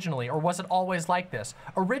Kiwifarms originally, or was it always like this?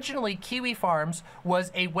 Originally, Kiwifarms was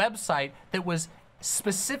a website that was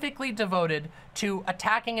specifically devoted to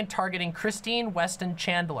attacking and targeting Christine Weston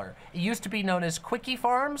Chandler. It used to be known as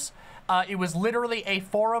Kiwifarms. It was literally a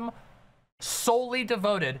forum solely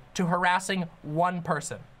devoted to harassing one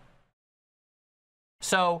person.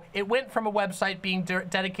 So it went from a website being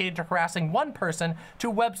dedicated to harassing one person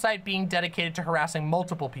to a website being dedicated to harassing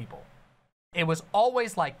multiple people. It was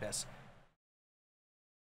always like this.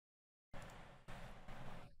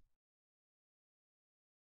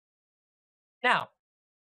 Now,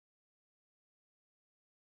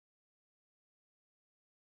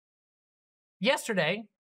 yesterday,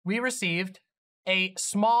 we received a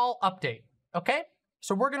small update, okay?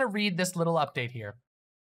 So we're gonna read this little update here.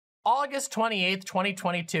 August 28th,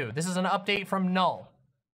 2022. This is an update from Null,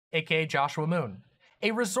 aka Joshua Moon.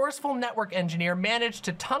 A resourceful network engineer managed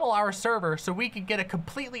to tunnel our server so we could get a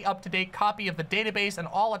completely up-to-date copy of the database and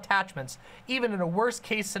all attachments. Even in a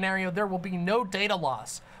worst-case scenario, there will be no data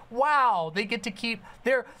loss. Wow, they get to keep,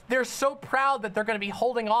 they're so proud that they're gonna be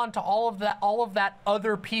holding on to all of that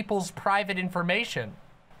other people's private information.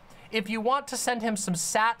 If you want to send him some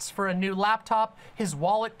sats for a new laptop, his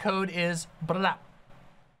wallet code is blah.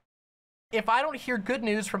 If I don't hear good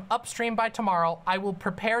news from Upstream by tomorrow, I will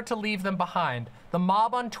prepare to leave them behind. The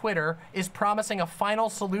mob on Twitter is promising a final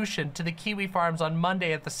solution to the Kiwifarms on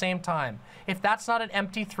Monday at the same time. If that's not an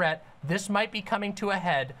empty threat, this might be coming to a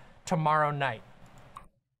head tomorrow night.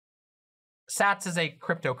 Sats is a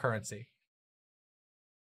cryptocurrency.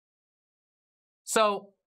 So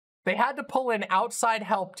they had to pull in outside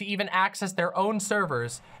help to even access their own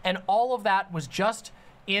servers, and all of that was just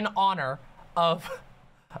in honor of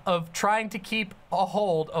trying to keep a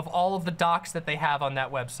hold of all of the docs that they have on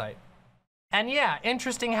that website. And yeah,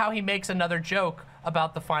 interesting how he makes another joke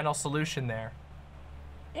about the final solution there.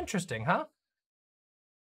 Interesting, huh?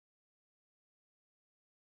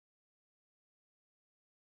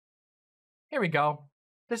 Here we go.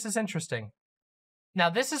 This is interesting. Now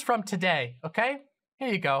this is from today, okay? Here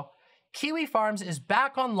you go. Kiwifarms is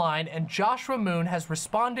back online, and Joshua Moon has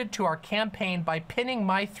responded to our campaign by pinning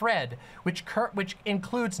my thread, which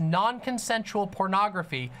includes non-consensual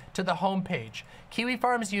pornography, to the homepage.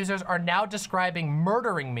 Kiwifarms users are now describing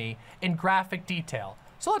murdering me in graphic detail.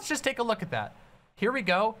 So let's just take a look at that. Here we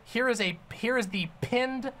go. Here is the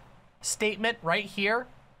pinned statement right here.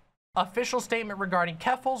 Official statement regarding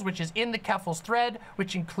Keffals, which is in the Keffals thread,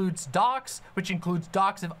 which includes docs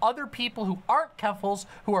of other people who aren't Keffals,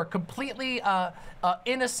 who are completely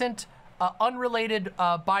innocent, unrelated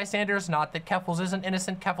bystanders. Not that Keffals isn't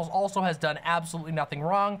innocent. Keffals also has done absolutely nothing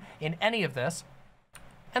wrong in any of this.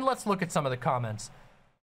 And let's look at some of the comments.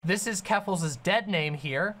 This is Keffals' dead name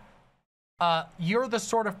here. You're the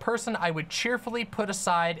sort of person I would cheerfully put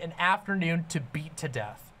aside an afternoon to beat to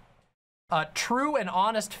death. True and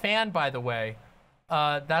honest fan, by the way.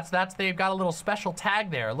 They've got a little special tag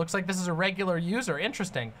there. It looks like this is a regular user.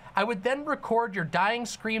 Interesting. I would then record your dying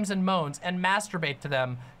screams and moans and masturbate to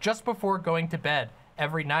them just before going to bed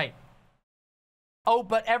every night. Oh,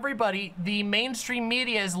 but everybody, the mainstream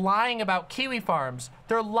media is lying about Kiwifarms.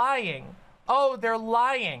 They're lying. Oh, they're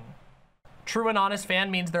lying. True and honest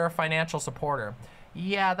fan means they're a financial supporter.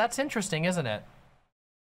 Yeah, that's interesting, isn't it?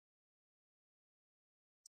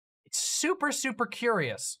 Super, super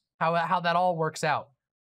curious how that all works out.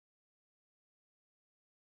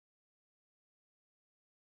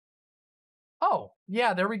 Oh,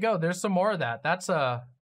 yeah, there we go. There's some more of that. That's oh,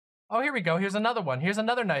 here we go. Here's another one. Here's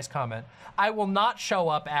another nice comment. I will not show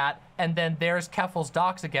up at, and then there's Keffals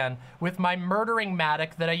docs again, with my murdering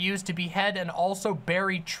mattock that I use to behead and also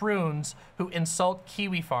bury troons who insult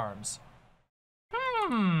Kiwifarms.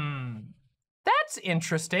 That's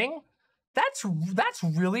interesting. That's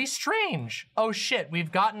really strange. Oh shit,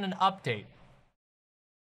 we've gotten an update.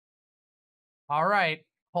 All right,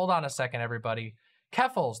 hold on a second, everybody.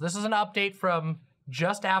 Keffals, this is an update from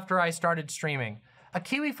just after I started streaming. A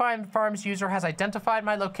Kiwifarms user has identified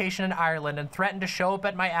my location in Ireland and threatened to show up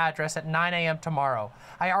at my address at 9 a.m. tomorrow.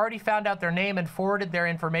 I already found out their name and forwarded their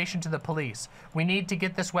information to the police. We need to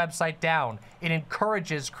get this website down. It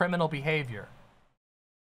encourages criminal behavior.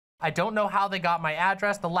 I don't know how they got my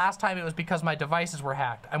address. The last time it was because my devices were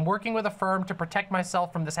hacked. I'm working with a firm to protect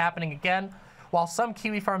myself from this happening again. While some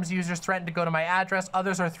Kiwifarms users threaten to go to my address,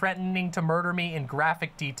 others are threatening to murder me in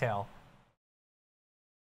graphic detail.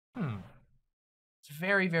 It's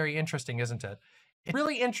very, very interesting, isn't it? It's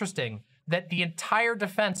really interesting that the entire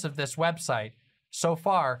defense of this website so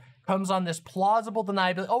far comes on this plausible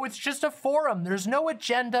deniability. Oh, it's just a forum. There's no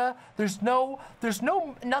agenda. There's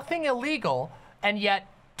nothing illegal. And yet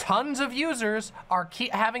tons of users are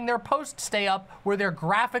having their posts stay up where they're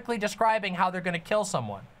graphically describing how they're going to kill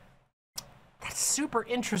someone. That's super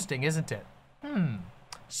interesting, isn't it?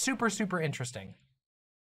 Super, super interesting.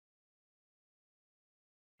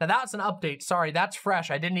 Now that's an update. Sorry, that's fresh.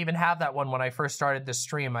 I didn't even have that one when I first started this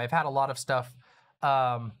stream. I've had a lot of stuff.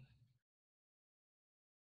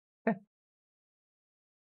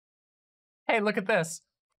 Hey, look at this.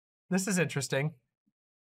 This is interesting.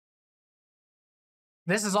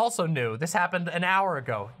 This is also new. This happened an hour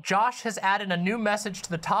ago. Josh has added a new message to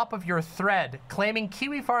the top of your thread claiming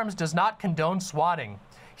Kiwifarms does not condone swatting.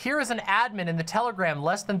 Here is an admin in the Telegram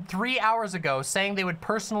less than 3 hours ago saying they would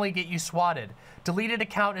personally get you swatted. Deleted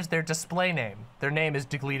account is their display name. Their name is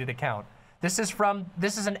deleted account. This is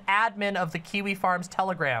an admin of the Kiwifarms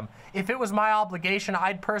Telegram. If it was my obligation,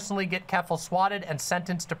 I'd personally get Keffals swatted and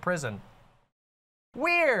sentenced to prison.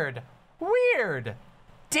 Weird. Weird.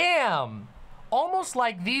 Damn. Almost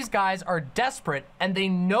like these guys are desperate and they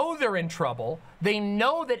know they're in trouble. They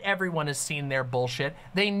know that everyone has seen their bullshit.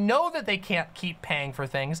 They know that they can't keep paying for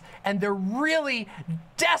things. And they're really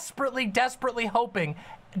desperately, desperately hoping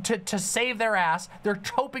to save their ass. They're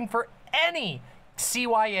hoping for any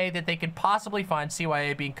CYA that they could possibly find,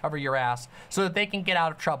 CYA being cover your ass, so that they can get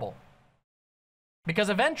out of trouble. Because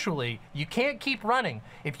eventually, you can't keep running.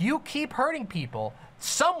 If you keep hurting people,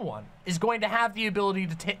 someone is going to have the ability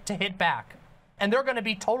to hit back. And they're going to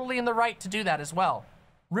be totally in the right to do that as well.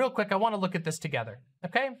 Real quick, I want to look at this together,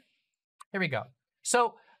 okay? Here we go.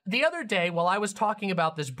 So the other day, while I was talking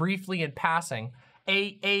about this briefly in passing,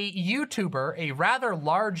 a YouTuber, a rather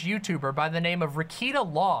large YouTuber by the name of Rakita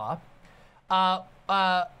Law,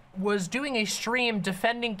 was doing a stream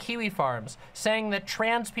defending Kiwifarms, saying that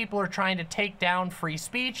trans people are trying to take down free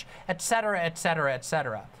speech, etc., etc.,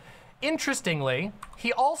 etc. Interestingly,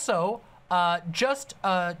 he also just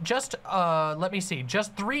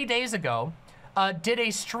 3 days ago, did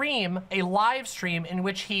a live stream in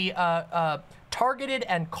which he targeted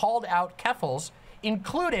and called out Keffals,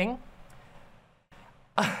 including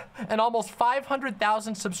an almost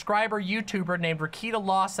 500,000 subscriber YouTuber named Rakita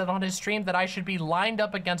Law said on his stream that I should be lined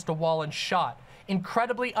up against a wall and shot.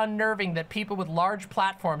 Incredibly unnerving that people with large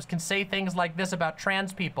platforms can say things like this about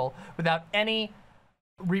trans people without any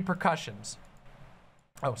repercussions.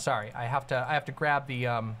 Oh, sorry. I have to grab the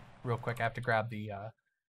real quick. I have to grab the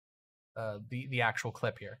actual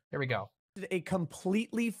clip here. Here we go. A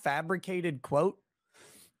completely fabricated quote,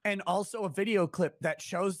 and also a video clip that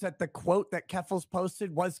shows that the quote that Keffals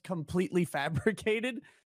posted was completely fabricated.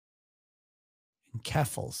 And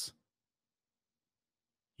Keffals,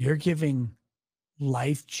 you're giving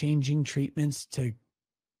life-changing treatments to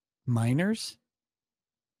minors?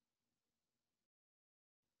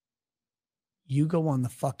 You go on the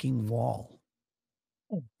fucking wall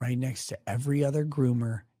right next to every other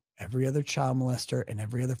groomer, every other child molester, and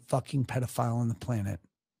every other fucking pedophile on the planet.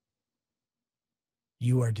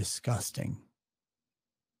 You are disgusting.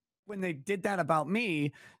 When they did that about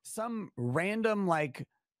me, some random like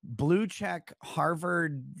blue check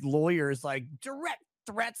Harvard lawyers like direct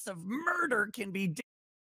threats of murder can be.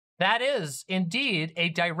 That is indeed a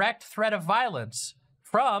direct threat of violence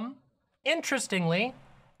from, interestingly,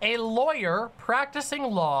 a lawyer practicing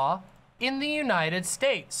law in the United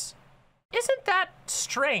States. Isn't that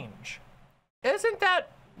strange? Isn't that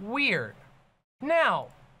weird? Now,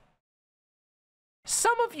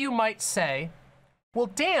 some of you might say, well,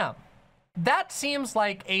 damn, that seems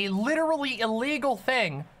like a literally illegal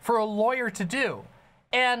thing for a lawyer to do.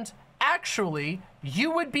 And actually,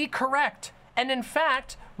 you would be correct. And in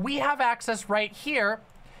fact, we have access right here.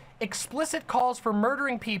 Explicit calls for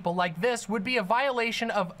murdering people like this would be a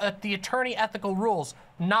violation of the attorney ethical rules,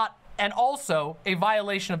 and also a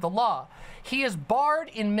violation of the law. He is barred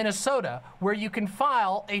in Minnesota, where you can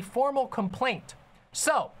file a formal complaint.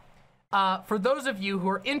 So, for those of you who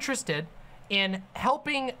are interested in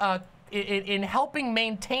helping in helping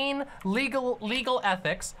maintain legal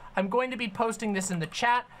ethics. I'm going to be posting this in the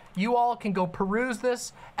chat. You all can go peruse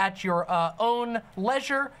this at your own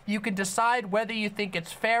leisure. You can decide whether you think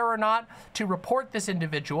it's fair or not to report this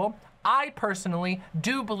individual. I personally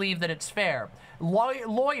do believe that it's fair.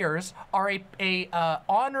 Lawyers are a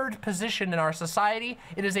honored position in our society.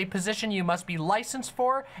 It is a position you must be licensed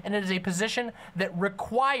for, and it is a position that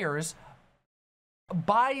requires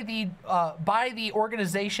by the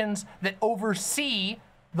organizations that oversee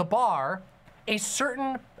the bar a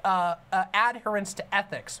certain adherence to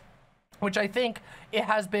ethics, which I think it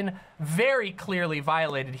has been very clearly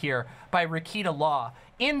violated here by Rakita law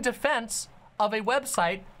in defense of a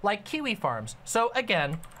website like Kiwifarms. So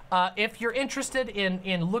again, if you're interested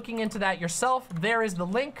in looking into that yourself, there is the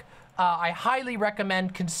link. I highly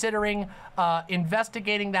recommend considering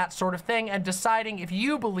investigating that sort of thing and deciding if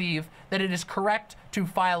you believe that it is correct to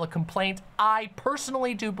file a complaint. I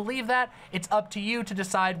personally do believe that. It's up to you to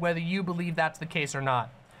decide whether you believe that's the case or not.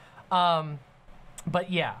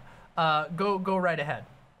 But yeah, go right ahead.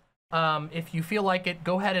 If you feel like it,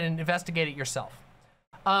 go ahead and investigate it yourself.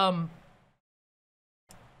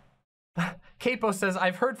 Capo says,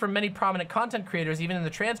 I've heard from many prominent content creators, even in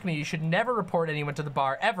the trans community, you should never report anyone to the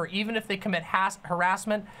bar, ever, even if they commit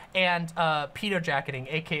harassment and pedo-jacketing,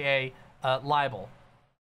 aka libel.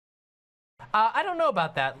 I don't know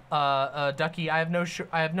about that, Ducky. I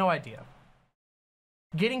have no idea.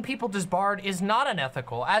 Getting people disbarred is not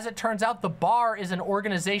unethical. As it turns out, the bar is an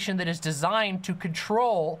organization that is designed to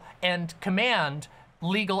control and command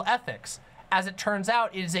legal ethics. As it turns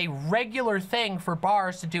out, it is a regular thing for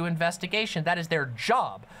bars to do investigation. That is their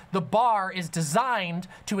job. The bar is designed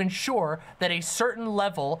to ensure that a certain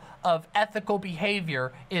level of ethical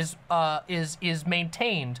behavior is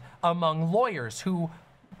maintained among lawyers who,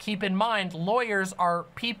 keep in mind, lawyers are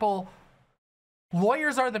the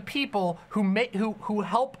people who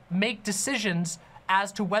help make decisions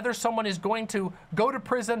as to whether someone is going to go to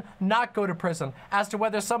prison, not go to prison, as to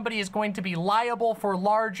whether somebody is going to be liable for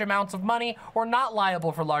large amounts of money or not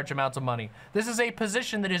liable for large amounts of money. This is a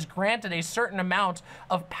position that is granted a certain amount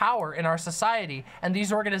of power in our society, and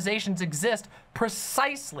these organizations exist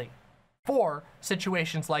precisely for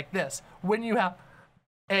situations like this. When you have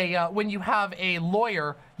a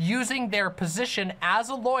lawyer using their position as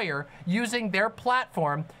a lawyer, using their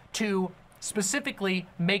platform to specifically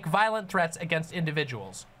make violent threats against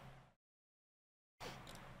individuals.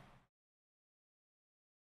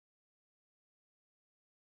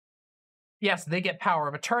 Yes, they get power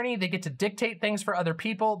of attorney. They get to dictate things for other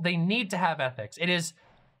people. They need to have ethics. It is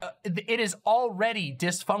already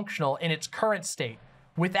dysfunctional in its current state,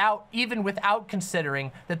 even without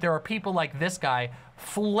considering that there are people like this guy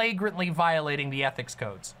flagrantly violating the ethics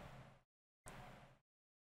codes.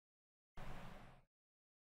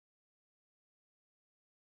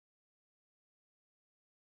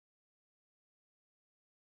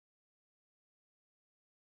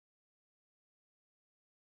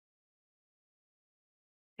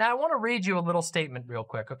 Now, I want to read you a little statement real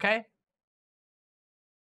quick, okay?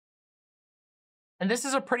 And this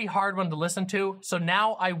is a pretty hard one to listen to, so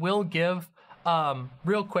now I will give,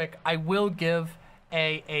 real quick, I will give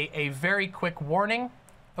a very quick warning,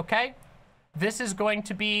 okay? This is going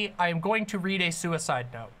to be, I am going to read a suicide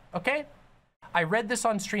note, okay? I read this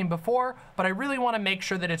on stream before, but I really want to make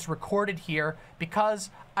sure that it's recorded here because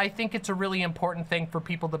I think it's a really important thing for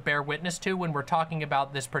people to bear witness to when we're talking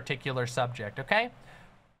about this particular subject, okay?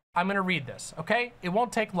 I'm going to read this, okay? It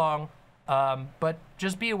won't take long, but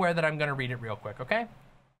just be aware that I'm going to read it real quick, okay?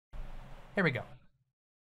 Here we go.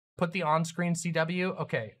 Put the on-screen CW.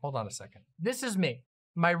 Okay, hold on a second. This is me.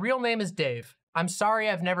 My real name is Dave. I'm sorry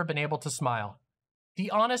I've never been able to smile.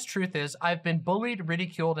 The honest truth is I've been bullied,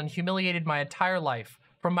 ridiculed, and humiliated my entire life,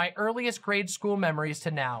 from my earliest grade school memories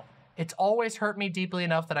to now. It's always hurt me deeply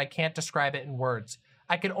enough that I can't describe it in words.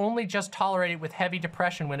 I could only just tolerate it with heavy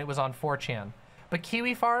depression when it was on 4chan. But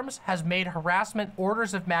Kiwifarms has made harassment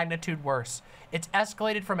orders of magnitude worse. It's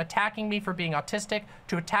escalated from attacking me for being autistic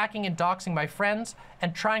to attacking and doxing my friends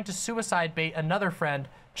and trying to suicide bait another friend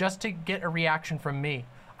just to get a reaction from me.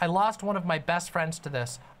 I lost one of my best friends to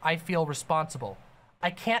this. I feel responsible. I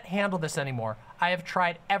can't handle this anymore. I have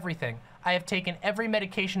tried everything. I have taken every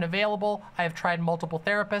medication available. I have tried multiple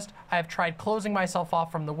therapists. I have tried closing myself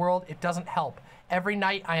off from the world. It doesn't help. Every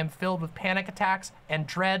night I am filled with panic attacks and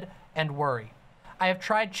dread and worry. I have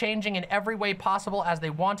tried changing in every way possible as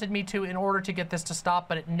they wanted me to in order to get this to stop,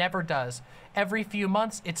 but it never does. Every few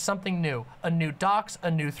months, it's something new. A new dox,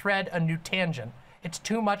 a new thread, a new tangent. It's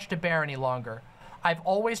too much to bear any longer. I've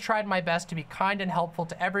always tried my best to be kind and helpful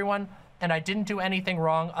to everyone, and I didn't do anything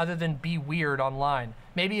wrong other than be weird online.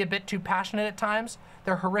 Maybe a bit too passionate at times.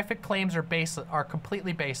 Their horrific claims are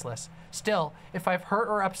completely baseless. Still, if I've hurt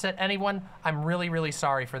or upset anyone, I'm really, really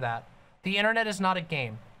sorry for that. The internet is not a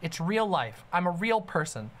game. It's real life. I'm a real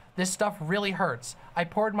person. This stuff really hurts. I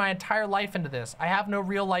poured my entire life into this. I have no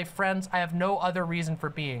real life friends. I have no other reason for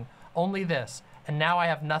being. Only this. And now I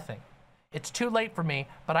have nothing. It's too late for me,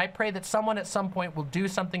 but I pray that someone at some point will do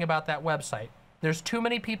something about that website. There's too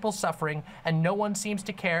many people suffering, and no one seems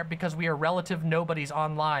to care because we are relative nobodies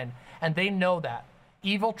online, and they know that.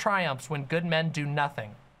 Evil triumphs when good men do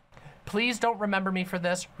nothing. Please don't remember me for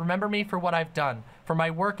this. Remember me for what I've done, for my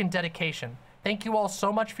work and dedication. Thank you all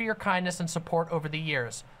so much for your kindness and support over the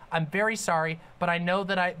years. I'm very sorry, but know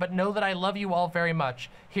that I love you all very much.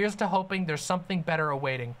 Here's to hoping there's something better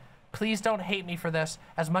awaiting. Please don't hate me for this.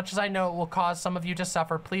 As much as I know it will cause some of you to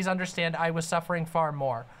suffer, please understand I was suffering far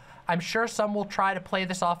more. I'm sure some will try to play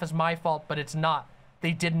this off as my fault, but it's not.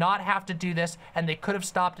 They did not have to do this, and they could have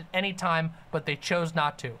stopped at any time, but they chose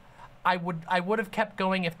not to. I would have kept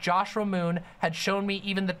going if Joshua Moon had shown me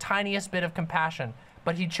even the tiniest bit of compassion,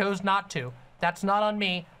 but he chose not to. That's not on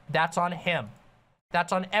me, that's on him.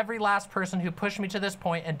 That's on every last person who pushed me to this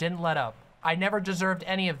point and didn't let up. I never deserved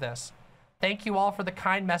any of this. Thank you all for the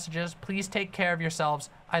kind messages. Please take care of yourselves.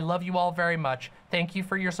 I love you all very much. Thank you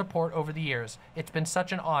for your support over the years. It's been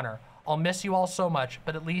such an honor. I'll miss you all so much,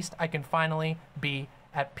 but at least I can finally be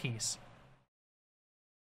at peace.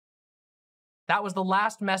 That was the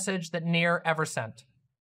last message that Nier ever sent.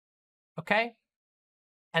 Okay?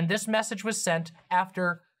 And this message was sent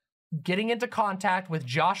after getting into contact with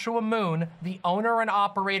Joshua Moon, the owner and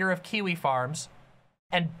operator of Kiwifarms,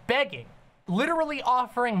 and begging, literally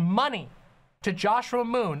offering money to Joshua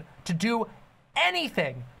Moon to do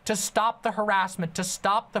anything to stop the harassment, to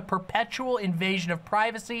stop the perpetual invasion of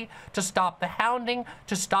privacy, to stop the hounding,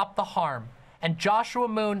 to stop the harm. And Joshua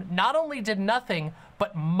Moon not only did nothing,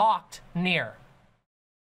 but mocked Nier.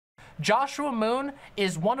 Joshua Moon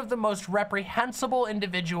is one of the most reprehensible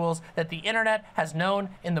individuals that the internet has known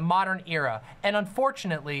in the modern era. And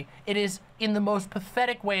unfortunately, it is in the most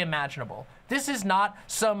pathetic way imaginable. This is not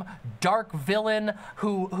some dark villain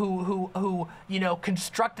who you know,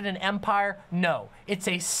 constructed an empire. No, it's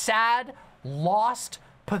a sad, lost,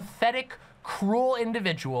 pathetic, cruel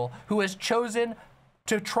individual who has chosen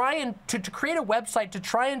to try and to create a website to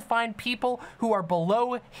try and find people who are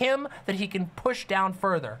below him that he can push down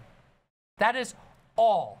further. That is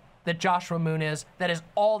all that Joshua Moon is. That is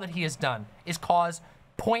all that he has done, is cause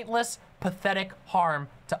pointless, pathetic harm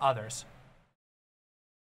to others.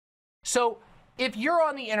 So if you're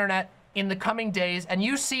on the internet in the coming days and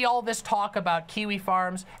you see all this talk about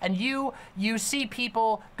Kiwifarms and you see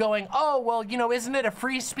people going, oh, well, you know, isn't it a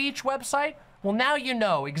free speech website? Well, now you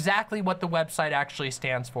know exactly what the website actually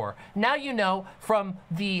stands for. Now you know, from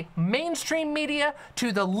the mainstream media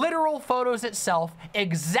to the literal photos itself,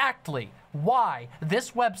 exactly why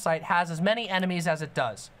this website has as many enemies as it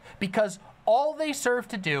does. Because all they serve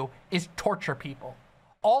to do is torture people.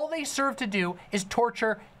 All they serve to do is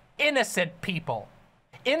torture innocent people.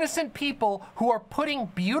 Innocent people who are putting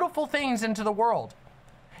beautiful things into the world.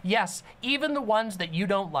 Yes, even the ones that you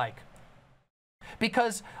don't like.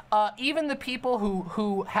 Because even the people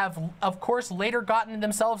who have, of course, later gotten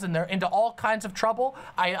themselves into all kinds of trouble.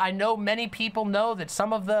 I know many people know that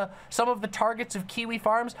some of the targets of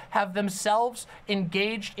Kiwifarms have themselves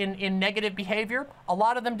engaged in negative behavior. A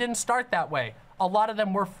lot of them didn't start that way. A lot of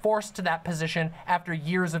them were forced to that position after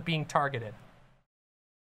years of being targeted.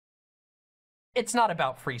 It's not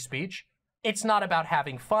about free speech. It's not about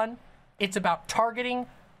having fun. It's about targeting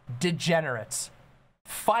degenerates.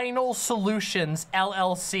 Final Solutions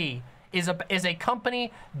LLC is a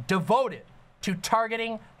company devoted to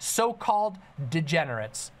targeting so-called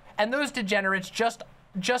degenerates. And those degenerates just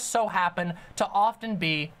so happen to often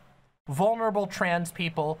be vulnerable trans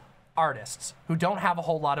people, artists, who don't have a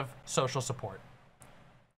whole lot of social support.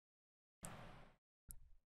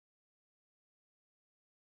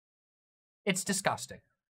 It's disgusting.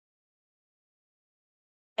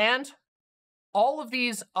 And all of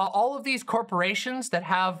these corporations that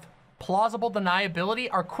have plausible deniability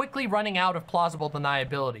are quickly running out of plausible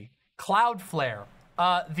deniability. Cloudflare,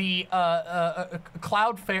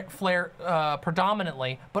 Cloudflare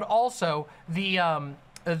predominantly, but also the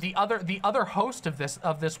other host of this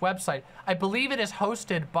website. I believe it is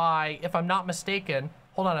hosted by, if I'm not mistaken,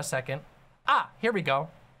 hold on a second. Ah, here we go.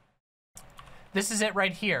 This is it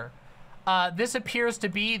right here. This appears to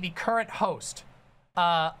be the current host.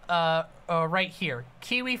 Right here.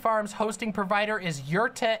 Kiwifarms hosting provider is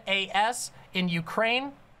Yurta AS in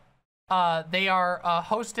Ukraine. They are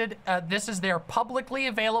hosted, this is their publicly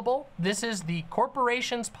available, this is the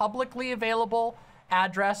corporation's publicly available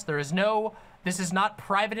address. There is no, this is not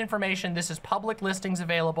private information, this is public listings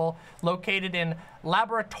available, located in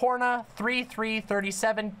Laboratorna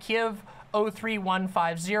 3337 Kyiv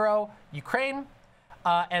 03150, Ukraine.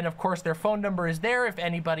 And of course, their phone number is there if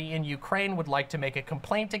anybody in Ukraine would like to make a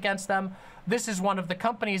complaint against them. This is one of the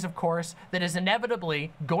companies, of course, that is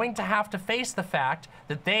inevitably going to have to face the fact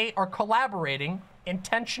that they are collaborating,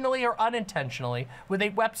 intentionally or unintentionally, with a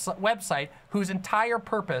website whose entire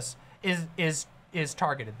purpose is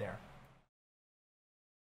targeted there.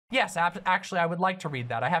 Yes, actually, I would like to read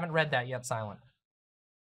that. I haven't read that yet, Silent.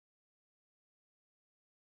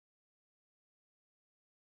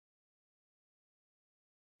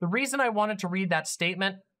 The reason I wanted to read that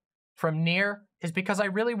statement from Near is because I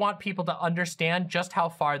really want people to understand just how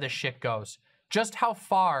far this shit goes. Just how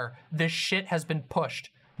far this shit has been pushed.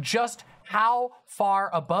 Just how far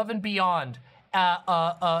above and beyond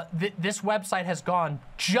this website has gone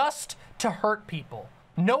just to hurt people.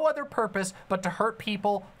 No other purpose but to hurt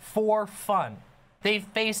people for fun. They've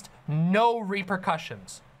faced no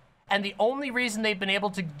repercussions. And the only reason they've been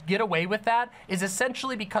able to get away with that is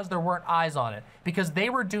essentially because there weren't eyes on it, because they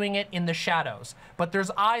were doing it in the shadows. But there's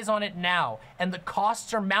eyes on it now, and the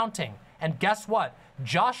costs are mounting. And guess what?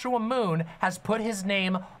 Joshua Moon has put his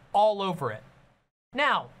name all over it.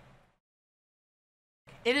 Now,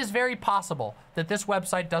 it is very possible that this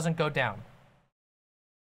website doesn't go down.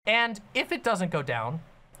 And if it doesn't go down,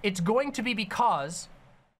 it's going to be because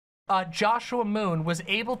Joshua Moon was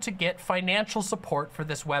able to get financial support for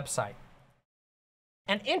this website.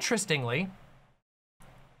 And interestingly,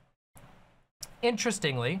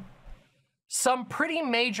 some pretty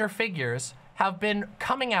major figures have been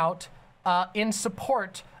coming out in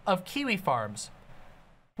support of Kiwifarms,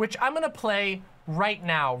 which I'm gonna play right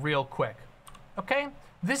now real quick, okay?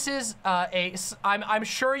 This is I'm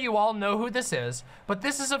sure you all know who this is, but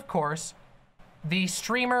this is, of course, the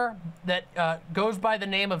streamer that goes by the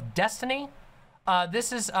name of Destiny.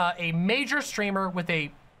 This is a major streamer with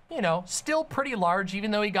a, you know, still pretty large, even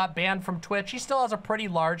though he got banned from Twitch, he still has a pretty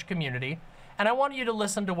large community. And I want you to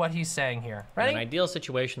listen to what he's saying here. Ready? In an ideal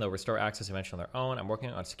situation, they'll restore access eventually on their own. I'm working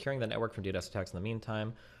on securing the network from DDoS attacks in the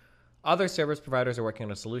meantime. Other service providers are working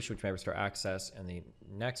on a solution which may restore access in the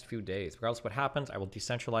next few days. Regardless of what happens, I will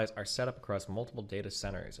decentralize our setup across multiple data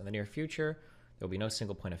centers. In the near future, there will be no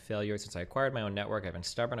single point of failure. Since I acquired my own network, I've been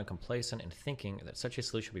stubborn and complacent in thinking that such a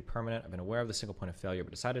solution would be permanent. I've been aware of the single point of failure, but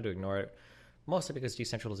decided to ignore it, mostly because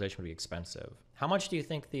decentralization would be expensive. How much do you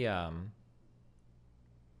think the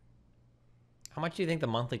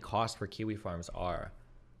monthly cost for Kiwifarms are?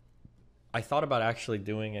 I thought about actually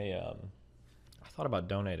doing a, I thought about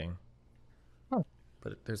donating,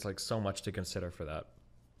 but there's like so much to consider for that.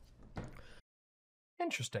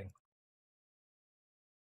 Interesting.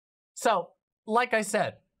 So, like I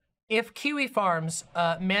said, if Kiwifarms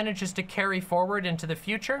manages to carry forward into the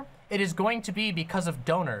future, it is going to be because of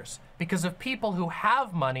donors, because of people who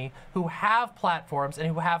have money, who have platforms, and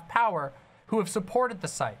who have power, who have supported the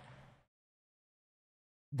site.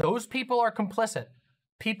 Those people are complicit.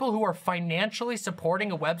 People who are financially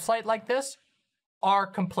supporting a website like this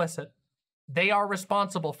are complicit. They are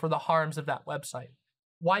responsible for the harms of that website.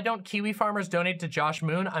 Why don't Kiwi farmers donate to Josh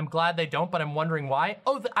Moon? I'm glad they don't, but I'm wondering why.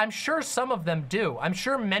 Oh, I'm sure some of them do. I'm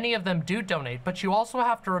sure many of them do donate, but you also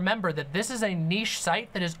have to remember that this is a niche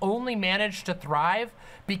site that has only managed to thrive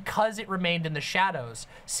because it remained in the shadows.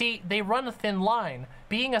 See, they run a thin line.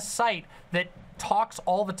 Being a site that talks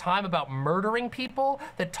all the time about murdering people,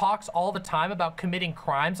 that talks all the time about committing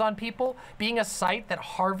crimes on people, being a site that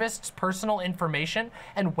harvests personal information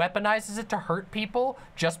and weaponizes it to hurt people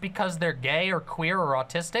just because they're gay or queer or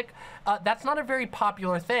autistic, that's not a very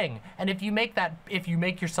popular thing. And if you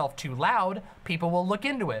make yourself too loud, people will look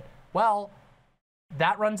into it. Well,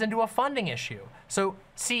 that runs into a funding issue. So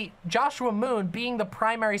see, Joshua Moon, being the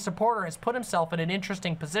primary supporter, has put himself in an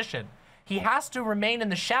interesting position. He has to remain in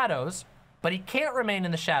the shadows, but he can't remain in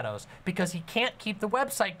the shadows because he can't keep the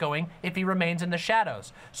website going if he remains in the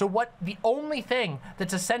shadows. So the only thing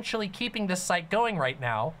that's essentially keeping this site going right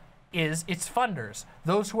now is its funders,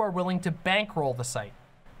 those who are willing to bankroll the site,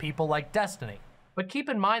 people like Destiny. But keep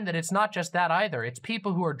in mind that it's not just that either, it's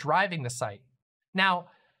people who are driving the site. Now,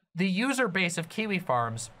 the user base of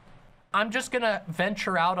Kiwifarms, I'm just gonna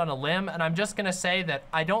venture out on a limb and I'm just gonna say that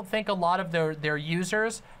I don't think a lot of their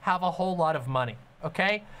users have a whole lot of money,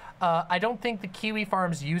 okay? I don't think the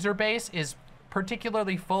Kiwifarms user base is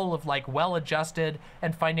particularly full of like well-adjusted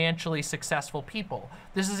and financially successful people.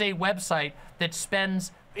 This is a website that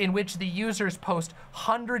in which the users post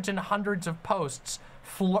hundreds and hundreds of posts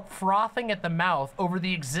frothing at the mouth over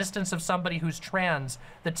the existence of somebody who's trans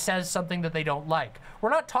that says something that they don't like. We're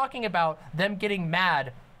not talking about them getting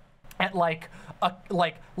mad at like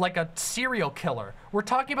a serial killer. We're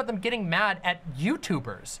talking about them getting mad at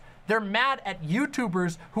YouTubers. They're mad at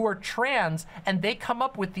YouTubers who are trans, and they come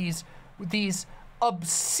up with these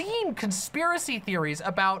obscene conspiracy theories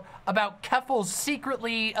about Keffals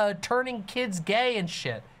secretly turning kids gay and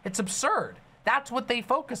shit. It's absurd. That's what they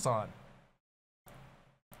focus on.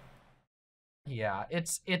 Yeah,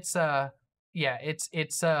 let's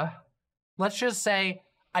just say,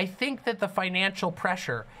 I think that the financial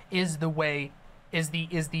pressure is the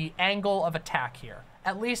angle of attack here,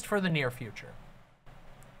 at least for the near future.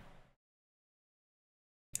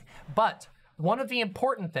 But one of the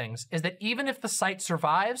important things is that even if the site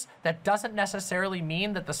survives, that doesn't necessarily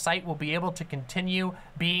mean that the site will be able to continue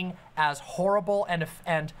being as horrible and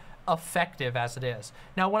effective as it is.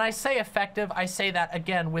 Now, when I say effective, I say that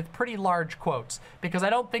again with pretty large quotes, because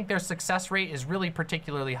I don't think their success rate is really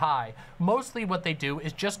particularly high. Mostly what they do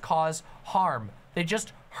is just cause harm. They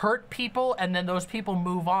just hurt people, and then those people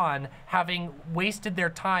move on, having wasted their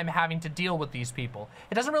time having to deal with these people.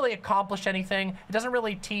 It doesn't really accomplish anything. It doesn't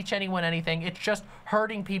really teach anyone anything. It's just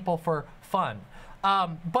hurting people for fun.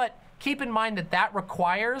 But keep in mind that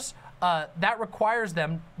requires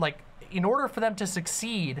them, like, in order for them to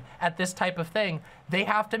succeed at this type of thing, they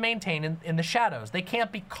have to maintain in the shadows. They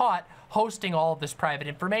can't be caught hosting all of this private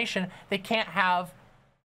information. They can't have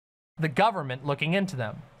the government looking into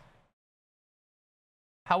them.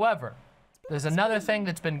 However, there's another thing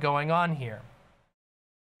that's been going on here,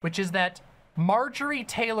 which is that Marjorie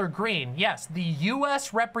Taylor Greene, yes, the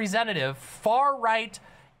U.S. representative, far-right,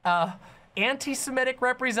 anti-Semitic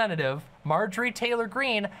representative, Marjorie Taylor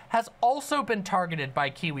Greene, has also been targeted by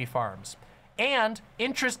Kiwifarms, and,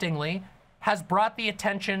 interestingly, has brought the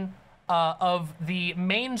attention of the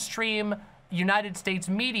mainstream United States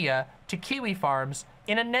media to Kiwifarms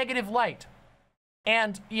in a negative light.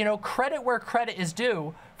 And, you know, credit where credit is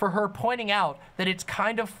due for her pointing out that it's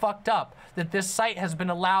kind of fucked up that this site has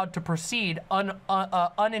been allowed to proceed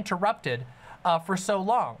uninterrupted for so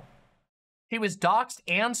long. He was doxxed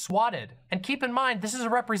and swatted. And keep in mind, this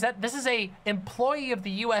is a employee of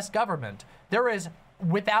the U.S. government. There is,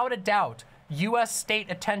 without a doubt, U.S.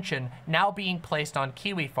 state attention now being placed on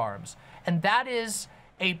Kiwifarms. And that is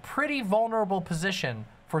a pretty vulnerable position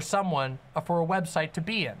for someone, for a website to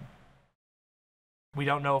be in. We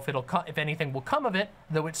don't know if anything will come of it,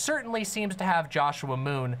 though it certainly seems to have Joshua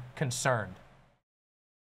Moon concerned.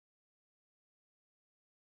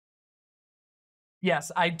 Yes,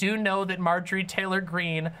 I do know that Marjorie Taylor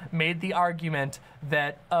Greene made the argument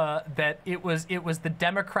that it was the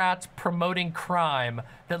Democrats promoting crime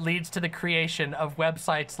that leads to the creation of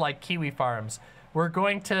websites like Kiwifarms.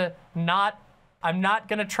 I'm not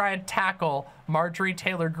gonna try and tackle Marjorie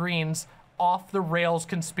Taylor Greene's off-the-rails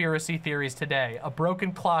conspiracy theories today. A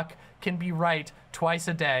broken clock can be right twice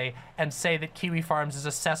a day and say that Kiwifarms is a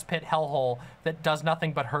cesspit hellhole that does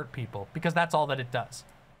nothing but hurt people, because that's all that it does.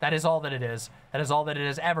 That is all that it is. That is all that it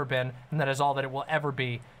has ever been, and that is all that it will ever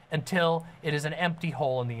be until it is an empty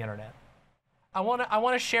hole in the internet. I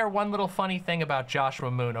wanna share one little funny thing about Joshua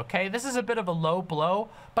Moon, okay? This is a bit of a low blow,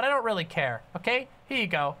 but I don't really care, okay? Here you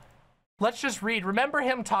go. Let's just read. Remember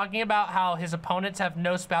him talking about how his opponents have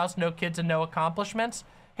no spouse, no kids, and no accomplishments?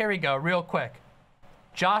 Here we go, real quick.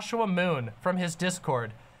 Joshua Moon from his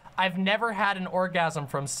Discord. I've never had an orgasm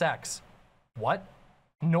from sex. What?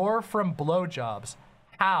 Nor from blowjobs.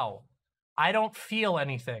 How? I don't feel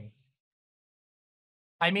anything.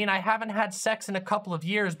 I mean, I haven't had sex in a couple of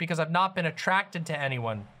years because I've not been attracted to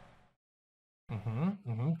anyone.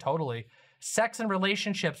 Totally. Sex and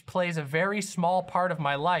relationships plays a very small part of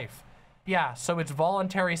my life. Yeah, so it's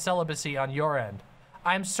voluntary celibacy on your end.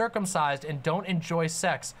 I'm circumcised and don't enjoy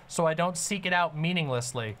sex, so I don't seek it out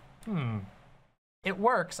meaninglessly. It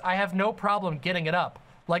works. I have no problem getting it up.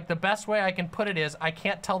 Like, the best way I can put it is, I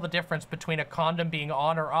can't tell the difference between a condom being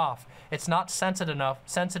on or off. It's not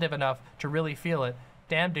sensitive enough to really feel it.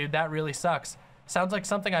 Damn, dude, that really sucks. Sounds like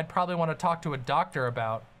something I'd probably want to talk to a doctor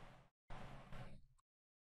about.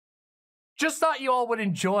 Just thought you all would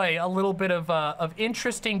enjoy a little bit of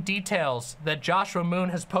interesting details that Joshua Moon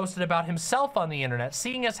has posted about himself on the internet,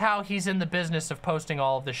 seeing as how he's in the business of posting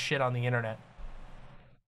all of this shit on the internet.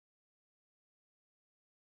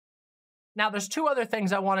 Now, there's two other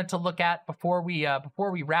things I wanted to look at before we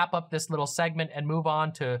wrap up this little segment and move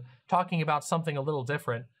on to talking about something a little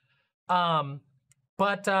different. But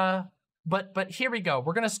here we go.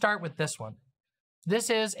 We're gonna start with this one. This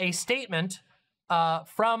is a statement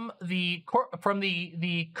from the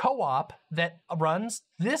co-op that runs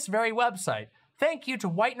this very website, Thank you to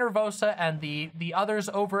White Nervosa and the others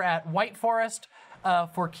over at White Forest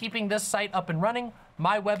for keeping this site up and running.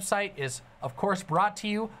 My website is, of course, brought to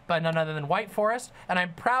you by none other than White Forest, and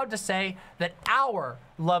I'm proud to say that our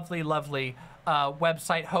lovely, lovely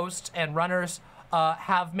website hosts and runners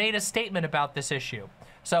have made a statement about this issue.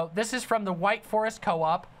 So this is from the White Forest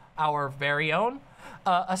Co-op, our very own,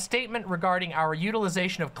 a statement regarding our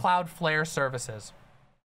utilization of Cloudflare services.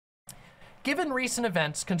 Given recent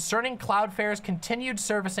events concerning Cloudflare's continued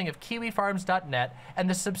servicing of Kiwifarms.net and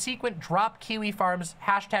the subsequent Drop Kiwifarms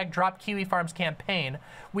 #DropKiwifarms campaign,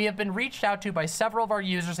 we have been reached out to by several of our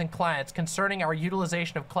users and clients concerning our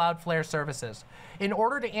utilization of Cloudflare services. In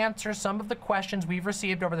order to answer some of the questions we've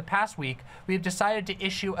received over the past week, we have decided to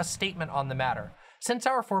issue a statement on the matter. Since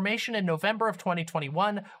our formation in November of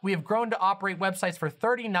 2021, we have grown to operate websites for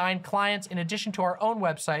 39 clients in addition to our own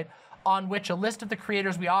website, on which a list of the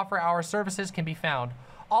creators we offer our services can be found.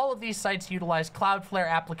 All of these sites utilize Cloudflare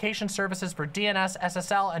application services for DNS,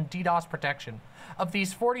 SSL, and DDoS protection. Of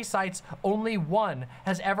these 40 sites, only one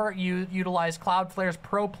has ever utilized Cloudflare's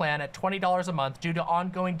Pro plan at $20 a month due to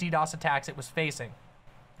ongoing DDoS attacks it was facing.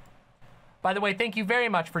 By the way, thank you very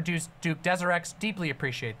much for Duke Deserex. Deeply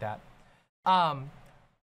appreciate that.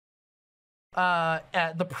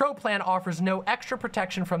 The Pro plan offers no extra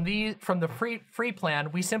protection from the free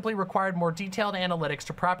plan. We simply required more detailed analytics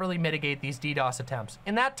to properly mitigate these DDoS attempts.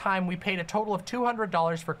 In that time, we paid a total of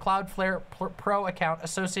 $200 for Cloudflare Pro account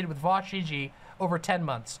associated with VaushGG over 10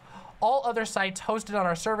 months. All other sites hosted on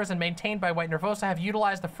our servers and maintained by White Nervosa have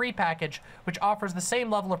utilized the free package, which offers the same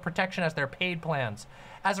level of protection as their paid plans.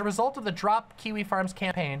 As a result of the Drop Kiwifarms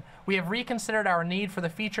campaign, we have reconsidered our need for the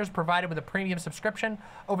features provided with a premium subscription.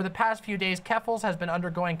 Over the past few days, Keffals has been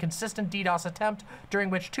undergoing consistent DDoS attempt, during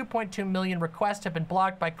which 2.2 million requests have been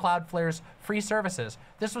blocked by Cloudflare's free services.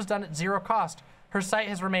 This was done at zero cost. Her site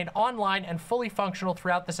has remained online and fully functional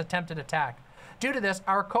throughout this attempted attack. Due to this,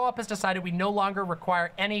 our co-op has decided we no longer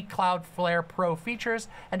require any Cloudflare Pro features,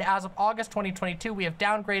 and as of August 2022, we have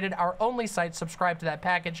downgraded our only site subscribed to that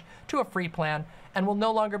package to a free plan, and will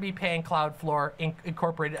no longer be paying Cloudflare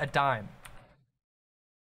Incorporated a dime.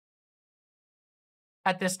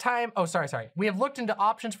 At this time, we have looked into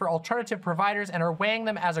options for alternative providers and are weighing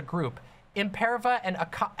them as a group. Imperva and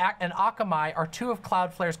Akamai are two of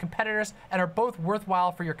Cloudflare's competitors and are both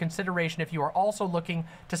worthwhile for your consideration if you are also looking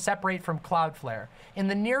to separate from Cloudflare. In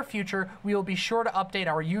the near future, we will be sure to update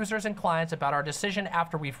our users and clients about our decision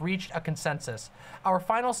after we've reached a consensus. Our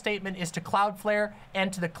final statement is to Cloudflare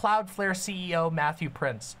and to the Cloudflare CEO, Matthew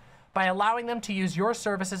Prince. By allowing them to use your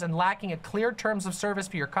services and lacking a clear terms of service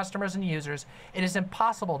for your customers and users, it is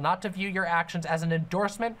impossible not to view your actions as an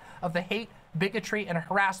endorsement of the hate, bigotry, and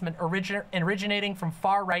harassment originating from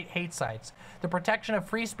far-right hate sites. The protection of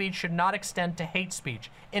free speech should not extend to hate speech.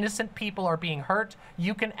 Innocent people are being hurt.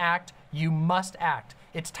 You can act. You must act.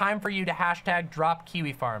 It's time for you to #Drop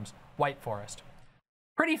Kiwifarms, White Forest.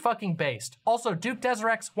 Pretty fucking based. Also, Duke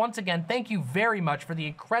Deserex, once again, thank you very much for the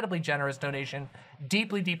incredibly generous donation.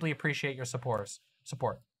 Deeply, deeply appreciate your support.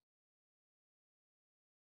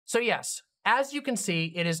 So yes, as you can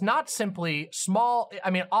see, it is not simply small.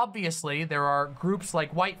 I mean, obviously, there are groups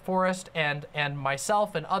like White Forest and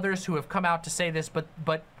myself and others who have come out to say this, but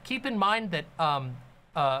keep in mind that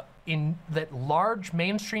that large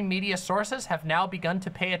mainstream media sources have now begun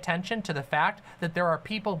to pay attention to the fact that there are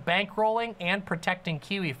people bankrolling and protecting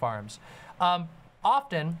Kiwifarms,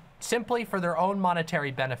 often simply for their own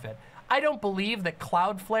monetary benefit. I don't believe that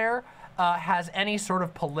Cloudflare has any sort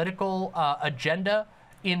of political agenda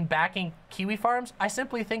in backing Kiwifarms. I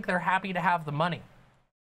simply think they're happy to have the money.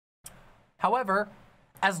 However,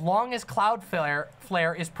 as long as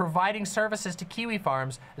Cloudflare is providing services to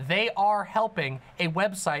Kiwifarms, they are helping a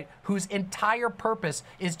website whose entire purpose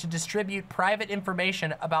is to distribute private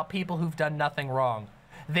information about people who've done nothing wrong.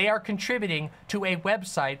 They are contributing to a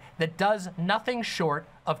website that does nothing short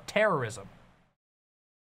of terrorism.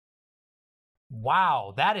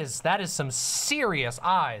 Wow, that is some serious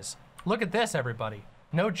eyes. Look at this, everybody.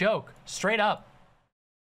 No joke, straight up.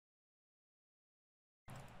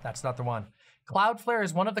 That's not the one. Cloudflare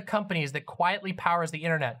is one of the companies that quietly powers the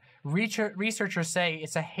internet. Researchers say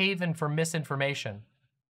it's a haven for misinformation.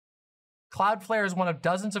 Cloudflare is one of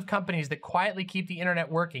dozens of companies that quietly keep the internet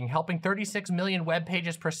working, helping 36 million web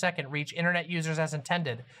pages per second reach internet users as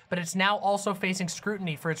intended. But it's now also facing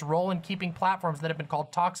scrutiny for its role in keeping platforms that have been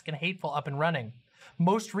called toxic and hateful up and running.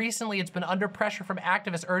 Most recently, it's been under pressure from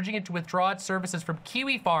activists urging it to withdraw its services from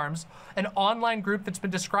Kiwifarms, an online group that's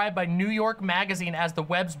been described by New York Magazine as the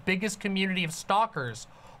web's biggest community of stalkers.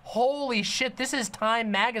 Holy shit, this is Time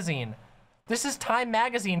Magazine. This is Time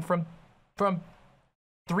Magazine from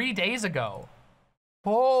 3 days ago.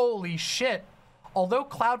 Holy shit. Although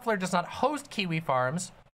Cloudflare does not host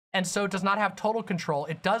Kiwifarms, and so does not have total control,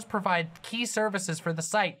 it does provide key services for the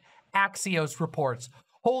site, Axios reports.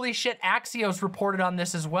 Holy shit, Axios reported on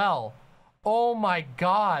this as well. Oh my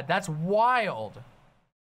God, that's wild.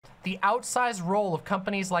 The outsized role of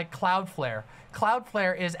companies like Cloudflare.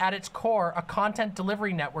 Cloudflare is at its core a content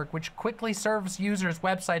delivery network which quickly serves users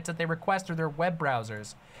websites that they request through their web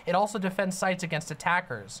browsers. It also defends sites against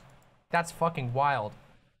attackers. That's fucking wild.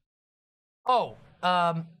 Oh,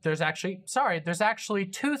 there's actually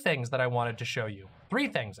two things that I wanted to show you. Three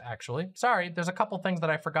things, actually. Sorry, there's a couple things that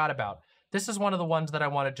I forgot about. This is one of the ones that I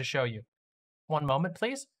wanted to show you. One moment,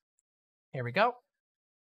 please. Here we go.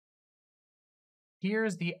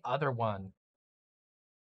 Here's the other one.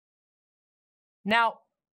 Now,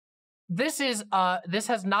 this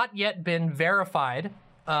has not yet been verified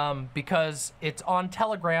because it's on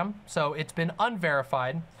Telegram, so it's been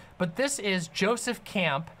unverified. But this is Joseph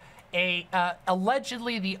Camp,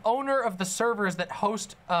 allegedly the owner of the servers that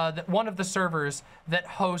host one of the servers that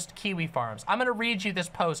host Kiwifarms. I'm gonna read you this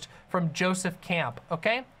post from Joseph Camp,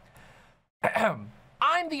 okay?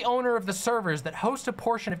 I'm the owner of the servers that host a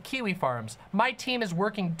portion of Kiwifarms. My team is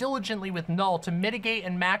working diligently with Null to mitigate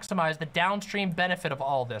and maximize the downstream benefit of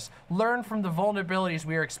all this. Learn from the vulnerabilities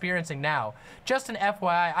we are experiencing now. Just an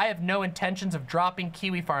FYI, I have no intentions of dropping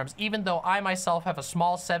Kiwifarms, even though I myself have a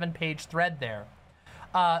small 7-page thread there.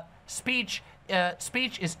 Speech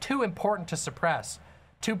is too important to suppress.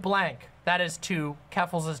 To blank, that is to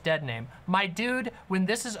Keffals' dead name. My dude, when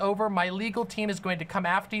this is over, my legal team is going to come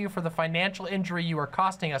after you for the financial injury you are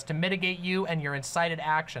costing us to mitigate you and your incited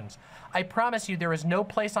actions. I promise you there is no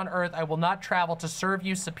place on earth I will not travel to serve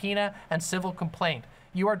you subpoena and civil complaint.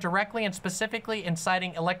 You are directly and specifically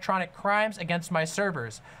inciting electronic crimes against my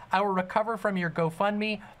servers. I will recover from your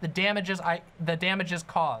GoFundMe the damages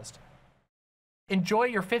caused. Enjoy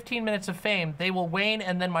your 15 minutes of fame. They will wane,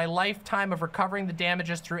 and then my lifetime of recovering the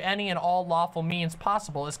damages through any and all lawful means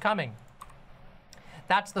possible is coming.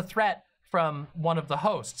 That's the threat from one of the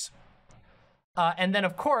hosts. And then,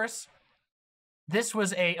 of course, this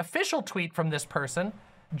was an official tweet from this person,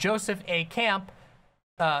 Joseph A. Camp.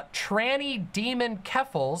 Tranny Demon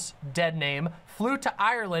Keffals, dead name, flew to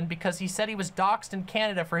Ireland because he said he was doxxed in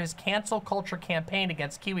Canada for his cancel culture campaign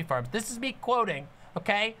against Kiwifarms. This is me quoting.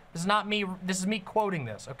 Okay? This is not me, this is me quoting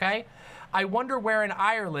this, okay? I wonder where in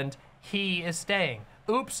Ireland he is staying.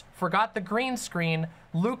 Oops, forgot the green screen.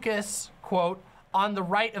 Lucas, quote, on the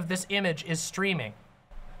right of this image is streaming.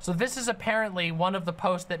 So this is apparently one of the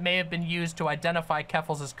posts that may have been used to identify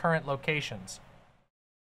Keffals' current locations.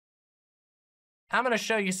 I'm gonna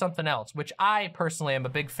show you something else, which I personally am a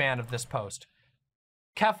big fan of this post.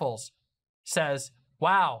 Keffals says,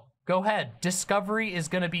 wow, go ahead, Discovery is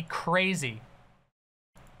gonna be crazy.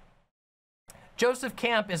 Joseph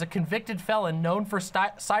Camp is a convicted felon known for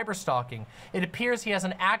cyberstalking. It appears he has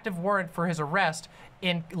an active warrant for his arrest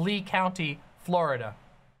in Lee County, Florida.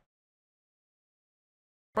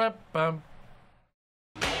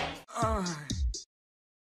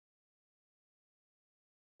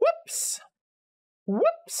 Whoops.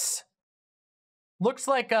 Whoops. Looks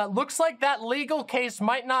like that legal case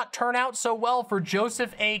might not turn out so well for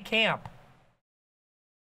Joseph A. Camp.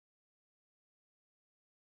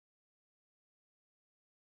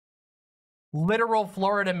 Literal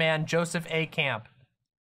Florida man, Joseph A. Camp.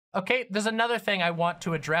 Okay, there's another thing I want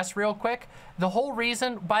to address real quick. The whole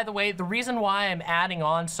reason, by the way, the reason why I'm adding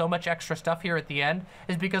on so much extra stuff here at the end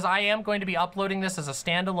is because I am going to be uploading this as a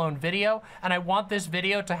standalone video, and I want this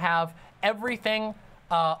video to have everything,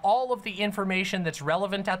 all of the information that's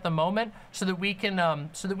relevant at the moment, so that we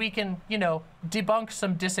can, you know, debunk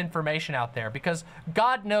some disinformation out there, because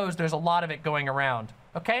God knows there's a lot of it going around,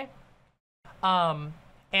 okay?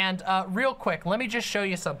 And real quick, let me just show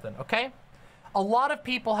you something, okay? A lot of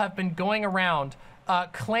people have been going around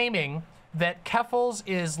claiming that Keffals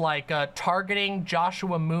is like targeting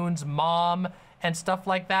Joshua Moon's mom and stuff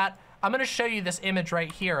like that. I'm gonna show you this image right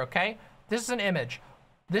here, okay? This is an image.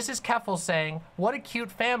 This is Keffals saying, what a cute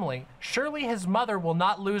family. Surely his mother will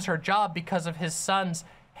not lose her job because of her son's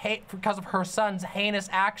heinous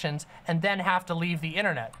actions and then have to leave the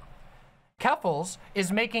internet. Keffals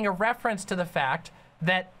is making a reference to the fact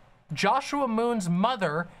that Joshua Moon's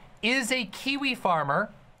mother is a Kiwi farmer.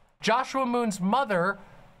 Joshua Moon's mother,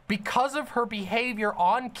 because of her behavior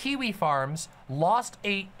on Kiwifarms, lost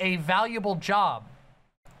a valuable job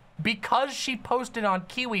because she posted on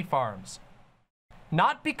Kiwifarms.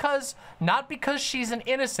 Not because she's an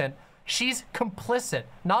innocent, she's complicit.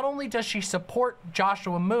 Not only does she support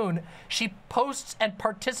Joshua Moon, she posts and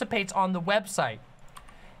participates on the website.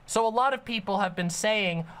 So a lot of people have been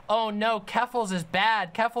saying, oh no, Keffals is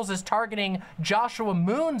bad. Keffals is targeting Joshua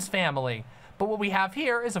Moon's family. But what we have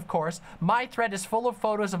here is, of course, my thread is full of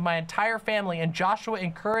photos of my entire family, and Joshua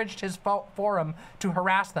encouraged his forum to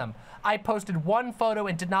harass them. I posted one photo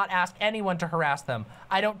and did not ask anyone to harass them.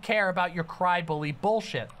 I don't care about your cry bully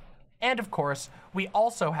bullshit. And of course, we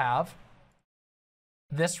also have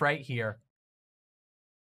this right here.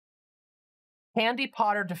 Candy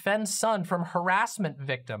Potter defends son from harassment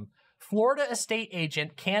victim. Florida estate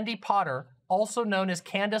agent Candy Potter, also known as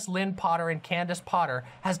Candace Lynn Potter and Candace Potter,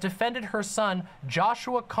 has defended her son,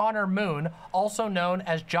 Joshua Connor Moon, also known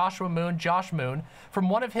as Joshua Moon, Josh Moon, from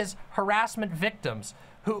one of his harassment victims,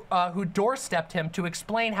 who doorstepped him to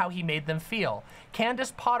explain how he made them feel.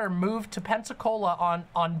 Candace Potter moved to Pensacola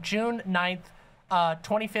on June 9th,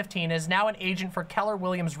 2015, is now an agent for Keller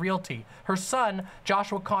Williams Realty. Her son,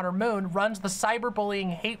 Joshua Connor Moon, runs the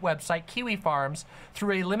cyberbullying hate website Kiwifarms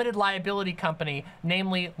through a limited liability company,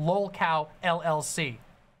 namely LolCow LLC.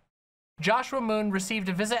 Joshua Moon received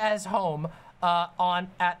a visit at his home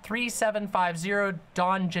at 3750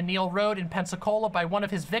 Don Janelle Road in Pensacola by one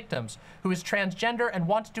of his victims, who is transgender and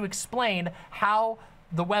wanted to explain how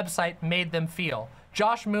the website made them feel.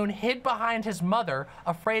 Josh Moon hid behind his mother,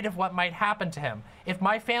 afraid of what might happen to him. If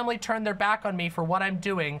my family turn their back on me for what I'm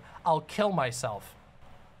doing, I'll kill myself.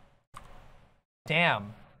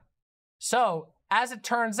 Damn. So, as it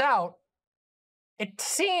turns out, it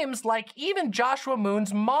seems like even Joshua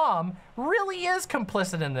Moon's mom really is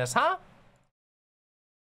complicit in this, huh?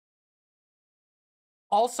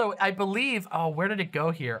 Also, I believe, oh, where did it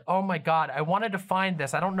go here? Oh my God, I wanted to find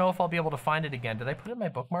this. I don't know if I'll be able to find it again. Did I put it in my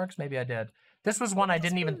bookmarks? Maybe I did. This was one I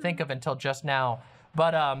didn't even think of until just now.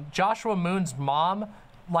 But Joshua Moon's mom,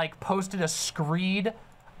 like, posted a screed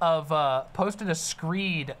of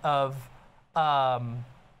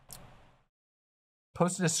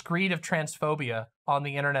transphobia on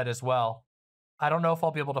the internet as well. I don't know if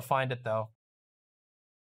I'll be able to find it though.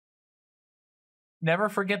 Never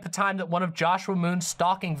forget the time that one of Joshua Moon's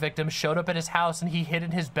stalking victims showed up at his house and he hid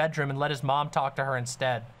in his bedroom and let his mom talk to her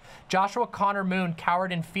instead. Joshua Connor Moon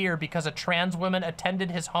cowered in fear because a trans woman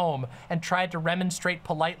attended his home and tried to remonstrate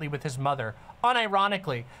politely with his mother.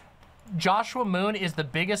 Unironically, Joshua Moon is the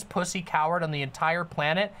biggest pussy coward on the entire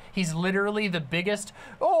planet. He's literally the biggest,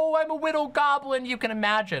 oh, I'm a widow goblin you can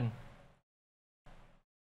imagine.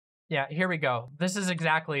 Yeah, here we go. This is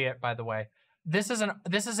exactly it, by the way. This is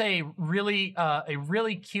a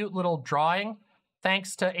really cute little drawing,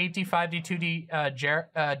 thanks to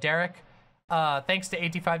 85D2D Derek. Thanks to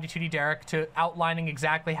 85D2D Derek to outlining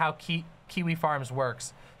exactly how Kiwifarms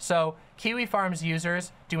works. So Kiwifarms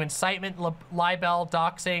users do incitement, libel,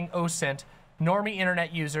 doxing, OSINT. Normie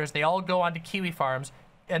internet users, they all go onto Kiwifarms,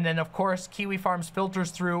 and then of course Kiwifarms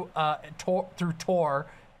filters through Tor.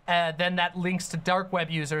 Then that links to dark web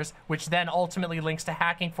users, which then ultimately links to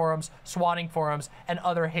hacking forums, swatting forums, and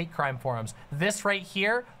other hate crime forums. This right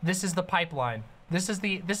here, this is the pipeline. This is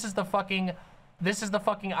the fucking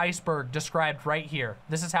iceberg described right here.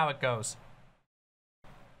 This is how it goes.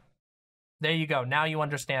 There you go. Now you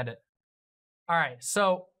understand it. All right.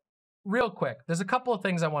 So real quick, there's a couple of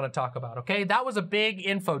things I want to talk about. Okay, that was a big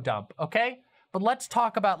info dump. Okay. But let's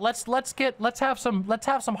talk about, let's have some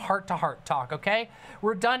heart-to-heart talk, okay?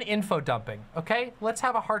 We're done info dumping, okay? Let's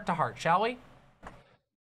have a heart-to-heart, shall we?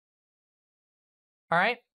 All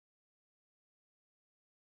right?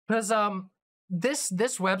 Because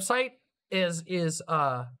this website is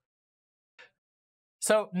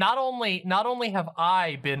so not only have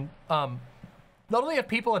I been not only have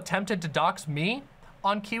people attempted to dox me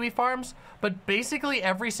on Kiwifarms, but basically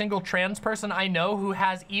every single trans person I know who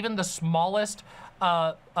has even the smallest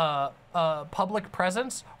public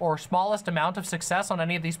presence or smallest amount of success on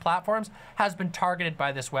any of these platforms has been targeted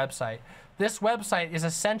by this website. This website is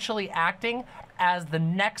essentially acting as the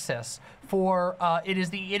nexus for, it is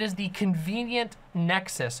the convenient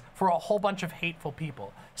nexus for a whole bunch of hateful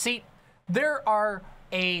people. See, there are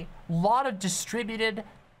a lot of distributed,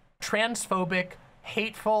 transphobic,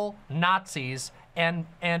 hateful Nazis and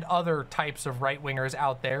other types of right-wingers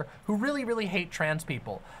out there who really hate trans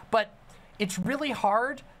people. But it's really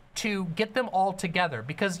hard to get them all together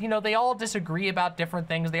because, you know, they all disagree about different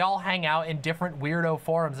things. They all hang out in different weirdo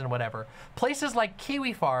forums and whatever. Places like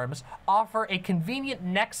Kiwifarms offer a convenient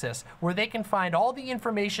nexus where they can find all the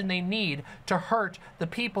information they need to hurt the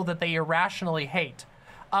people that they irrationally hate.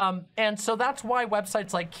 And so that's why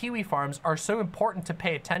websites like Kiwifarms are so important to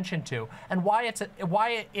pay attention to, and why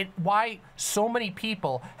why so many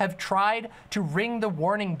people have tried to ring the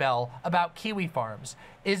warning bell about Kiwifarms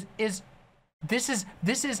is This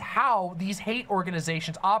is how these hate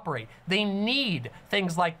organizations operate. They need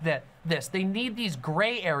things like this. They need these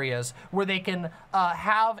gray areas where they can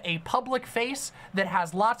have a public face that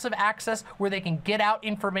has lots of access, where they can get out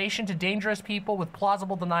information to dangerous people with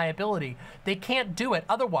plausible deniability. They can't do it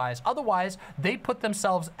otherwise. Otherwise, they put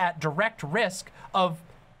themselves at direct risk of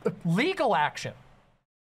legal action.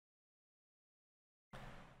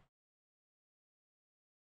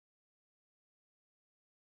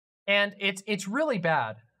 And it's really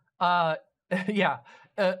bad. Yeah.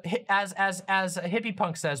 As Hippie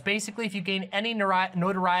Punk says, basically, if you gain any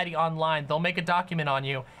notoriety online, they'll make a document on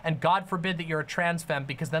you, and God forbid that you're a trans femme,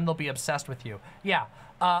 because then they'll be obsessed with you. Yeah.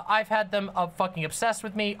 I've had them fucking obsessed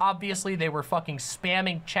with me. Obviously, they were fucking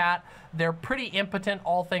spamming chat. They're pretty impotent,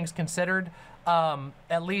 all things considered.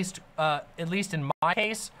 At least in my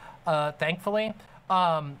case, thankfully.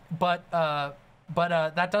 But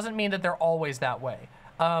that doesn't mean that they're always that way.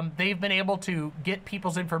 They've been able to get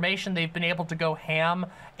people's information. They've been able to go ham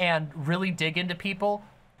and really dig into people.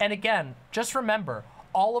 And again, just remember,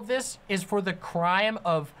 all of this is for the crime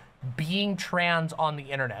of being trans on the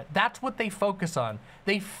internet. That's what they focus on.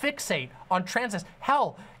 They fixate on transness.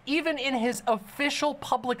 Hell, even in his official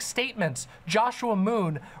public statements, Joshua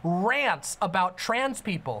Moon rants about trans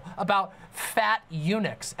people, about fat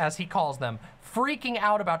eunuchs, as he calls them, freaking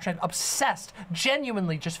out about trans, obsessed,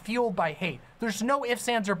 genuinely just fueled by hate. There's no ifs,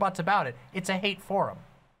 ands, or buts about it. It's a hate forum.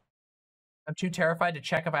 I'm too terrified to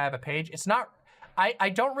check if I have a page. It's not, I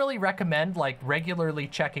don't really recommend like regularly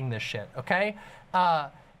checking this shit, okay?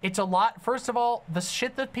 It's a lot. First of all, the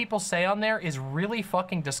shit that people say on there is really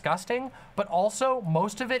fucking disgusting, but also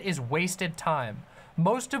most of it is wasted time.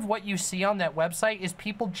 Most of what you see on that website is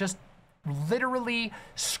people just literally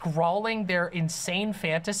scrawling their insane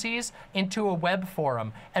fantasies into a web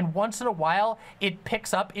forum, and once in a while it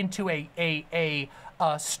picks up into a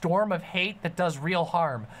storm of hate that does real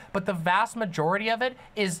harm. But the vast majority of it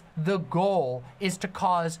is, the goal is to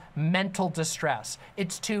cause mental distress.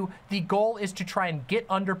 The goal is to try and get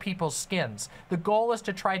under people's skins. The goal is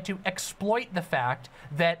to try to exploit the fact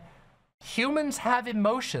that humans have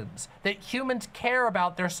emotions, that humans care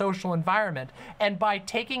about their social environment, and by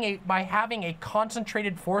having a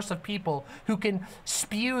concentrated force of people who can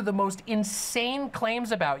spew the most insane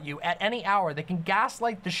claims about you at any hour, that can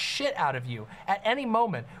gaslight the shit out of you at any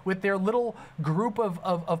moment with their little group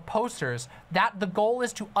of posters, that the goal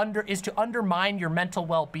is to undermine your mental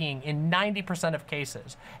well-being in 90% of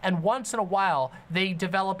cases. And once in a while, they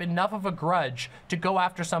develop enough of a grudge to go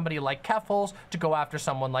after somebody like Keffals, to go after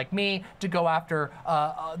someone like me, to go after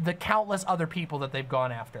the countless other people that they've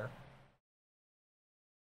gone after.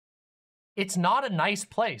 It's not a nice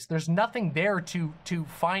place. There's nothing there to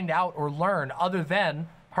find out or learn other than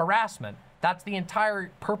harassment. That's the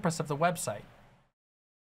entire purpose of the website.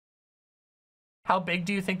 How big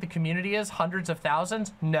do you think the community is? Hundreds of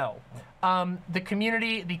thousands? No.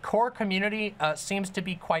 The core community seems to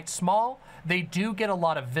be quite small. They do get a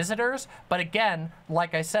lot of visitors, but again,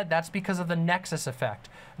 like I said, that's because of the nexus effect.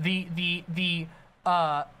 The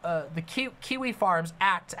Kiwifarms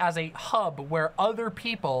act as a hub where other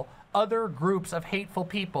people, other groups of hateful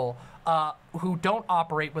people who don't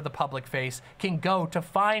operate with a public face can go to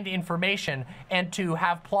find information and to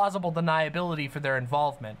have plausible deniability for their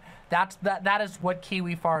involvement. That is what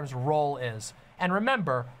Kiwifarms' role is. And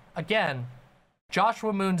remember, again,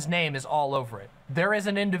 Joshua Moon's name is all over it. There is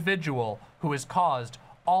an individual who has caused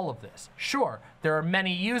all of this. Sure, there are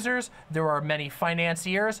many users, there are many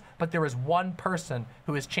financiers, but there is one person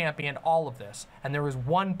who has championed all of this. And there is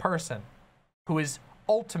one person who is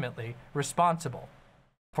ultimately responsible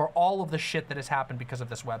for all of the shit that has happened because of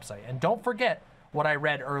this website. And don't forget what I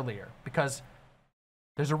read earlier, because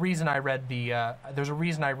there's a reason I read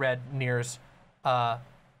Nir's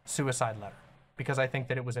suicide letter, because I think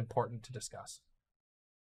that it was important to discuss.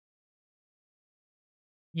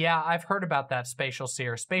 Yeah, I've heard about that, Spatial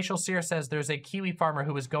Seer. Spatial Seer says there's a Kiwi farmer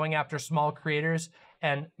who is going after small creators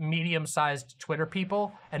and medium-sized Twitter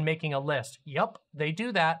people and making a list. Yup, they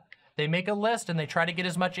do that. They make a list and they try to get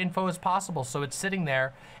as much info as possible, so it's sitting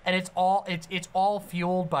there, and it's all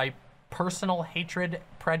fueled by personal hatred,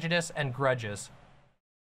 prejudice, and grudges.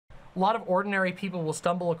 A lot of ordinary people will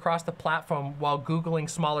stumble across the platform while Googling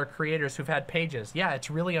smaller creators who've had pages. Yeah, it's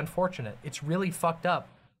really unfortunate. It's really fucked up.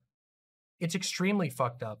 It's extremely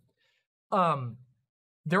fucked up.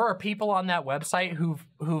 There are people on that website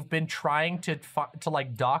who've been trying to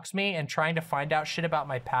like dox me and trying to find out shit about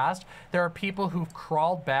my past. There are people who've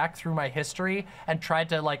crawled back through my history and tried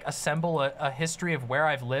to like assemble a history of where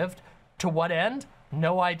I've lived. To what end?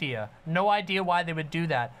 No idea. No idea why they would do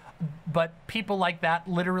that. people like that,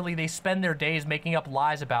 literally, they spend their days making up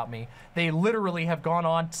lies about me. They literally have gone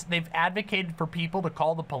on, they've advocated for people to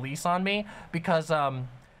call the police on me because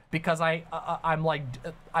they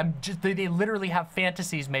literally have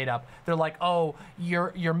fantasies made up. They're like, oh,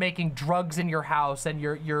 you're making drugs in your house and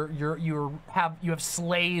you have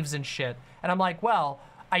slaves and shit. And I'm like, well,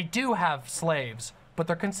 I do have slaves, but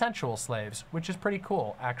they're consensual slaves, which is pretty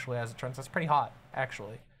cool, actually, as it turns out. That's pretty hot,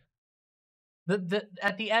 actually.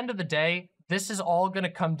 At the end of the day, this is all going to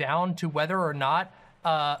come down to whether or not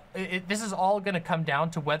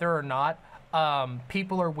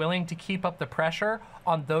people are willing to keep up the pressure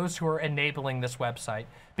on those who are enabling this website,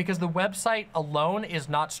 because the website alone is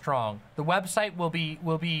not strong. The website will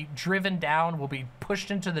be driven down, will be pushed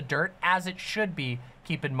into the dirt, as it should be,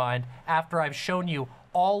 keep in mind, after I've shown you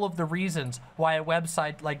all of the reasons why a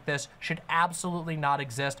website like this should absolutely not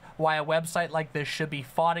exist, why a website like this should be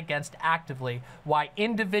fought against actively, why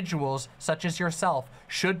individuals such as yourself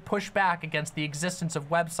should push back against the existence of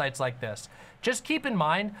websites like this. Just keep in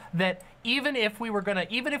mind that even if we were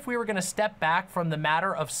gonna step back from the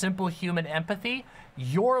matter of simple human empathy,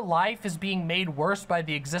 your life is being made worse by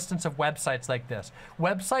the existence of websites like this.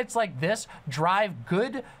 Websites like this drive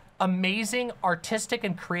good, amazing, artistic,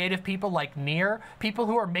 and creative people like Near, people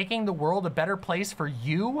who are making the world a better place for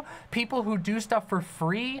you, people who do stuff for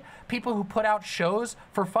free, people who put out shows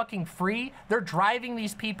for fucking free. They're driving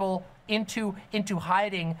these people into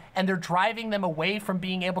hiding, and they're driving them away from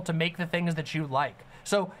being able to make the things that you like.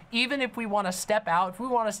 So even if we want to step out, if we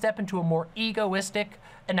want to step into a more egoistic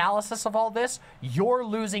analysis of all this, you're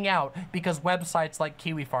losing out because websites like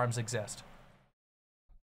Kiwifarms exist.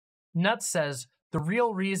 Nuts says, the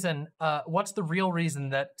real reason, what's the real reason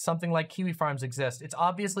that something like Kiwifarms exists? It's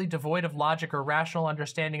obviously devoid of logic or rational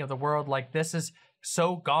understanding of the world. Like, this is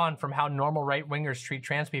so gone from how normal right-wingers treat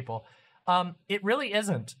trans people. It really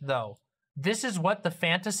isn't, though. This is what the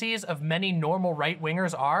fantasies of many normal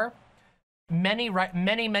right-wingers are. Many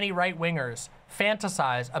right-wingers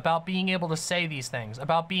fantasize about being able to say these things,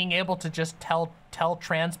 about being able to just tell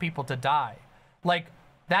trans people to die. Like,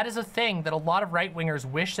 that is a thing that a lot of right-wingers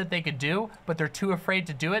wish that they could do, but they're too afraid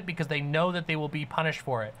to do it because they know that they will be punished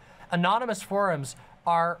for it. Anonymous forums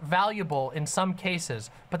are valuable in some cases,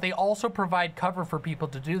 but they also provide cover for people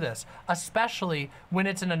to do this, especially when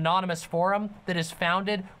it's an anonymous forum that is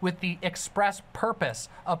founded with the express purpose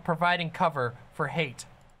of providing cover for hate.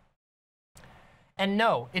 And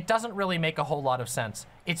no, it doesn't really make a whole lot of sense.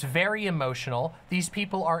 It's very emotional. These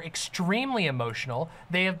people are extremely emotional.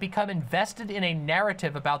 They have become invested in a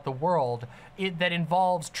narrative about the world that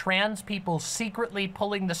involves trans people secretly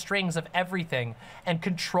pulling the strings of everything and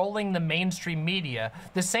controlling the mainstream media.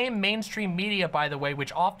 The same mainstream media, by the way,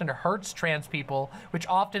 which often hurts trans people, which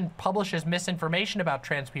often publishes misinformation about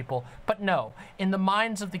trans people. But no, in the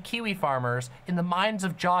minds of the Kiwi farmers, in the minds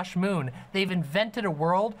of Josh Moon, they've invented a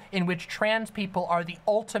world in which trans people are the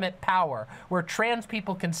ultimate power, where trans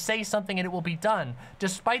people can say something and it will be done,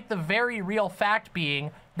 despite the very real fact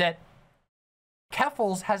being that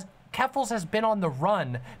Keffals has been on the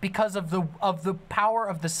run because of the power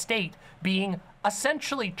of the state being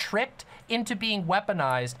essentially tricked into being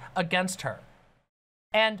weaponized against her.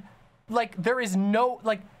 And like, there is no,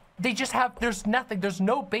 like, they just have, there's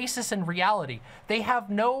no basis in reality. They have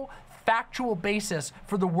no factual basis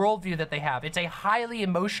for the worldview that they have. It's a highly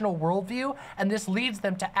emotional worldview, and this leads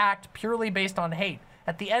them to act purely based on hate.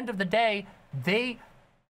 At the end of the day,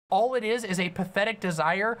 all it is a pathetic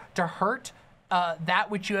desire to hurt that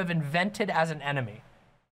which you have invented as an enemy.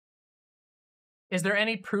 Is there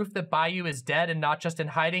any proof that Bayou is dead and not just in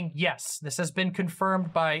hiding? Yes, this has been confirmed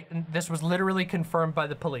this was literally confirmed by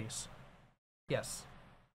the police. Yes.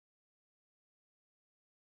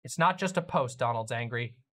 It's not just a post, Donald's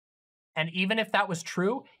angry. And even if that was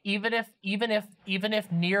true, even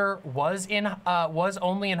if Near was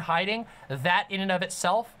only in hiding, that in and of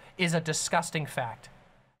itself is a disgusting fact.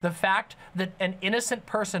 The fact that an innocent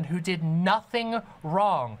person who did nothing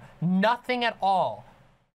wrong, nothing at all,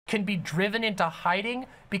 can be driven into hiding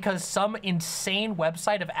because some insane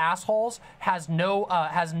website of assholes has no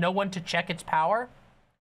one to check its power.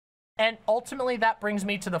 And ultimately, that brings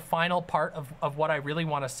me to the final part of what I really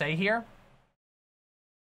want to say here.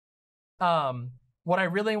 What I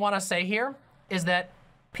really want to say here is that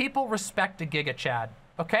people respect a Giga Chad,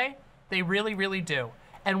 okay? They really, really do.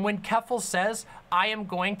 And when Keffals says, I am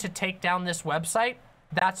going to take down this website,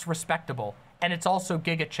 that's respectable. And it's also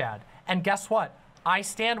Giga Chad. And guess what? I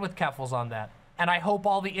stand with Keffals on that. And I hope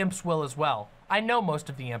all the imps will as well. I know most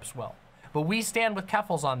of the imps will. But we stand with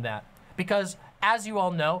Keffals on that. Because As you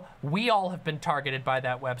all know, we all have been targeted by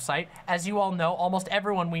that website. As you all know, almost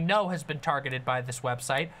everyone we know has been targeted by this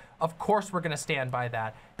website. Of course, we're going to stand by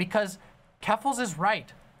that because Keffals is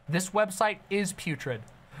right. This website is putrid.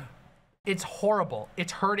 It's horrible.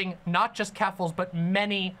 It's hurting not just Keffals, but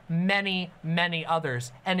many, many, many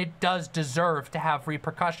others. And it does deserve to have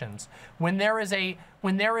repercussions. When there is a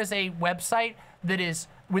website that is,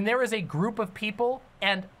 when there is a group of people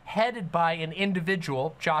and headed by an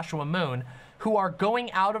individual, Joshua Moon, who are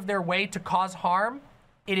going out of their way to cause harm,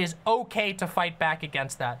 it is okay to fight back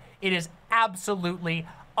against that. It is absolutely,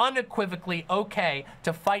 unequivocally okay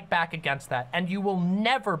to fight back against that. And you will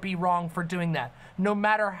never be wrong for doing that. No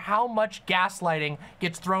matter how much gaslighting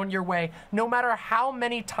gets thrown your way, no matter how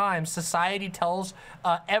many times society tells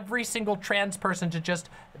every single trans person to just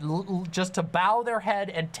to bow their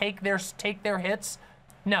head and take their hits,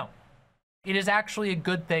 no. It is actually a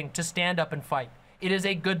good thing to stand up and fight. It is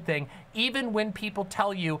a good thing. Even when people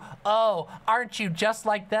tell you, oh, aren't you just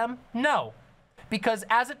like them? No. Because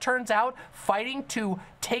as it turns out, fighting to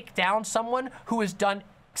take down someone who has done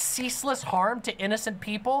ceaseless harm to innocent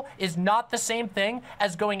people is not the same thing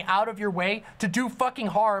as going out of your way to do fucking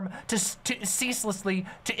harm to ceaselessly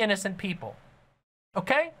to innocent people.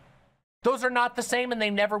 Okay? Those are not the same and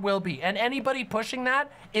they never will be. And anybody pushing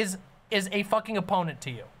that is a fucking opponent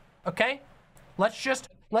to you. Okay? Let's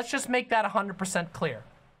just make that 100% clear.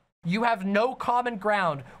 You have no common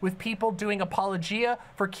ground with people doing apologia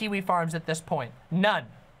for Kiwifarms at this point. None.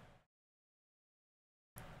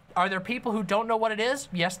 Are there people who don't know what it is?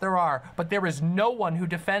 Yes, there are. But there is no one who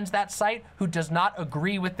defends that site who does not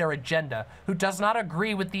agree with their agenda, who does not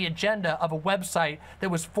agree with the agenda of a website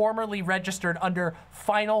that was formerly registered under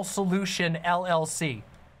Final Solution LLC.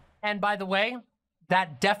 And by the way,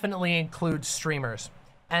 that definitely includes streamers.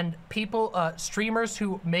 And people, streamers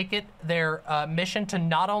who make it their mission to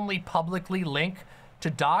not only publicly link to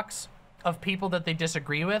docs of people that they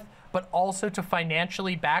disagree with, but also to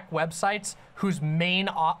financially back websites whose main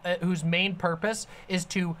purpose is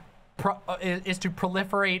to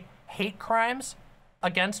proliferate hate crimes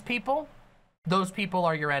against people. Those people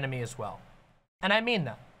are your enemy as well, and I mean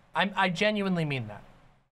that. I genuinely mean that.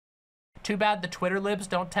 Too bad the Twitter libs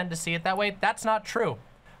don't tend to see it that way. That's not true.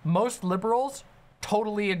 Most liberals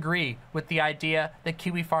totally agree with the idea that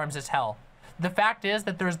Kiwifarms is hell. The fact is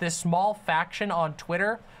that there's this small faction on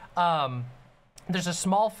Twitter. There's a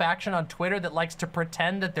small faction on Twitter that likes to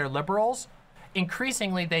pretend that they're liberals.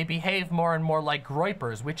 Increasingly, they behave more and more like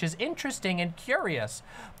groypers, which is interesting and curious.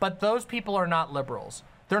 But those people are not liberals.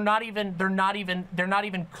 They're not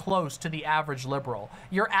even close to the average liberal.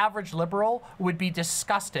 Your average liberal would be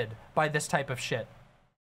disgusted by this type of shit.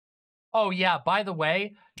 Oh yeah, by the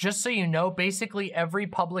way, just so you know, basically every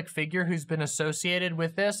public figure who's been associated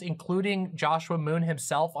with this, including Joshua Moon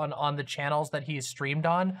himself on the channels that he's streamed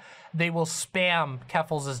on, they will spam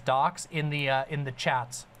Keffals' docs in the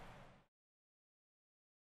chats.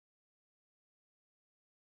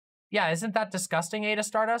 Yeah, isn't that disgusting, Ada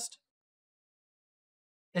Stardust?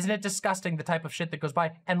 Isn't it disgusting, the type of shit that goes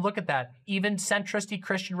by? And look at that. Even centristy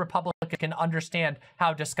Christian Republican can understand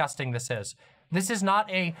how disgusting this is. This is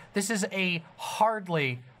a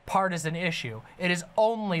hardly partisan issue. It is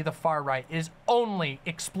only the far right. It is only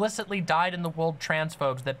explicitly dyed-in-the-wool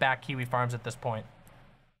transphobes that back Kiwifarms at this point.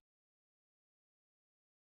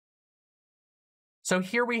 So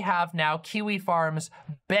here we have now Kiwifarms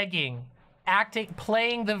begging,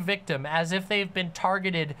 playing the victim as if they've been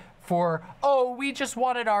targeted for, oh, we just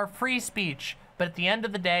wanted our free speech. But at the end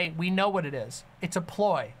of the day, we know what it is. It's a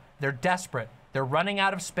ploy. They're desperate. They're running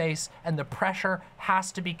out of space, and the pressure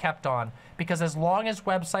has to be kept on. Because as long as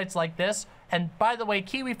websites like this, and by the way,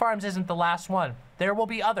 Kiwifarms isn't the last one. There will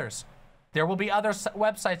be others. There will be other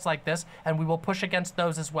websites like this, and we will push against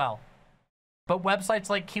those as well. But websites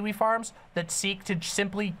like Kiwifarms that seek to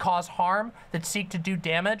simply cause harm, that seek to do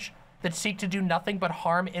damage, that seek to do nothing but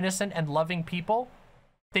harm innocent and loving people,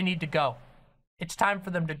 they need to go. It's time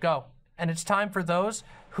for them to go. And it's time for those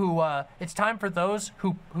who,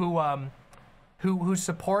 who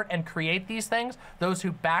support and create these things, those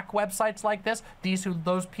who back websites like this,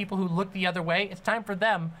 those people who look the other way, it's time for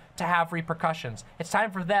them to have repercussions. It's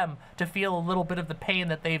time for them to feel a little bit of the pain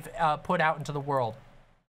that they've put out into the world.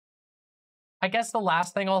 I guess the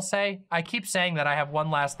last thing I'll say, I keep saying that I have one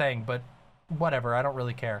last thing, but whatever, I don't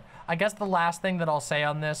really care. I guess the last thing that I'll say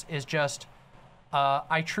on this is just,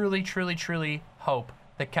 I truly, truly, truly hope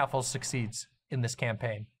that Keffals succeeds in this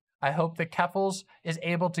campaign. I hope that Keffals is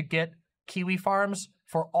able to get Kiwifarms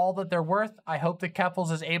for all that they're worth. I hope that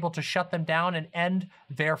Keffals is able to shut them down and end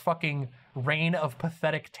their fucking reign of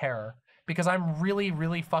pathetic terror. Because I'm really,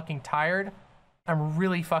 really fucking tired I'm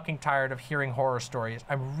really fucking tired of hearing horror stories.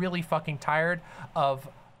 I'm really fucking tired of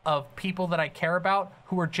people that I care about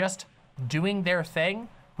who are just doing their thing,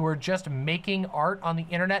 who are just making art on the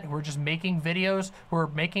internet, who are just making videos, who are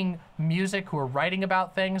making music, who are writing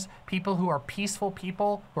about things, people who are peaceful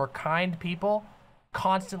people, who are kind people,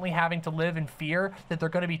 constantly having to live in fear that they're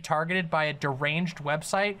going to be targeted by a deranged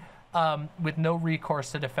website with no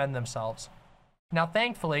recourse to defend themselves. Now,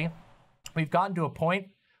 thankfully, we've gotten to a point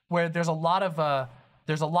where there's a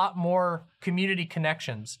lot more community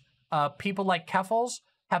connections. People like Keffals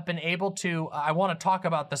have been able to, I want to talk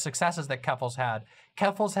about the successes that Keffals had.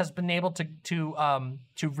 Keffals has been able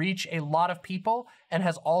to reach a lot of people and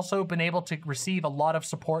has also been able to receive a lot of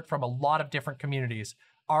support from a lot of different communities.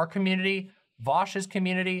 Our community, Vosh's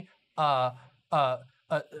community,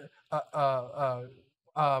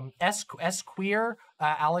 S-Queer,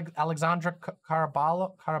 Alexandra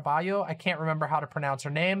Caraballo, I can't remember how to pronounce her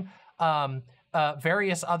name.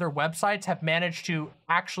 Various other websites have managed to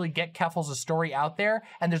actually get Keffals' story out there,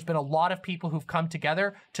 and there's been a lot of people who've come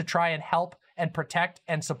together to try and help and protect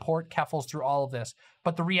and support Keffals through all of this.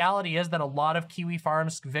 But the reality is that a lot of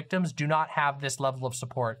Kiwifarms victims do not have this level of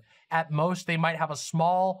support. At most, they might have a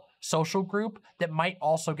small social group that might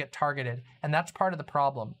also get targeted, and that's part of the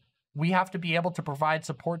problem. We have to be able to provide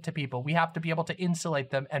support to people. We have to be able to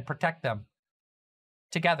insulate them and protect them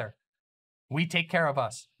together. We take care of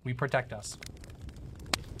us. We protect us.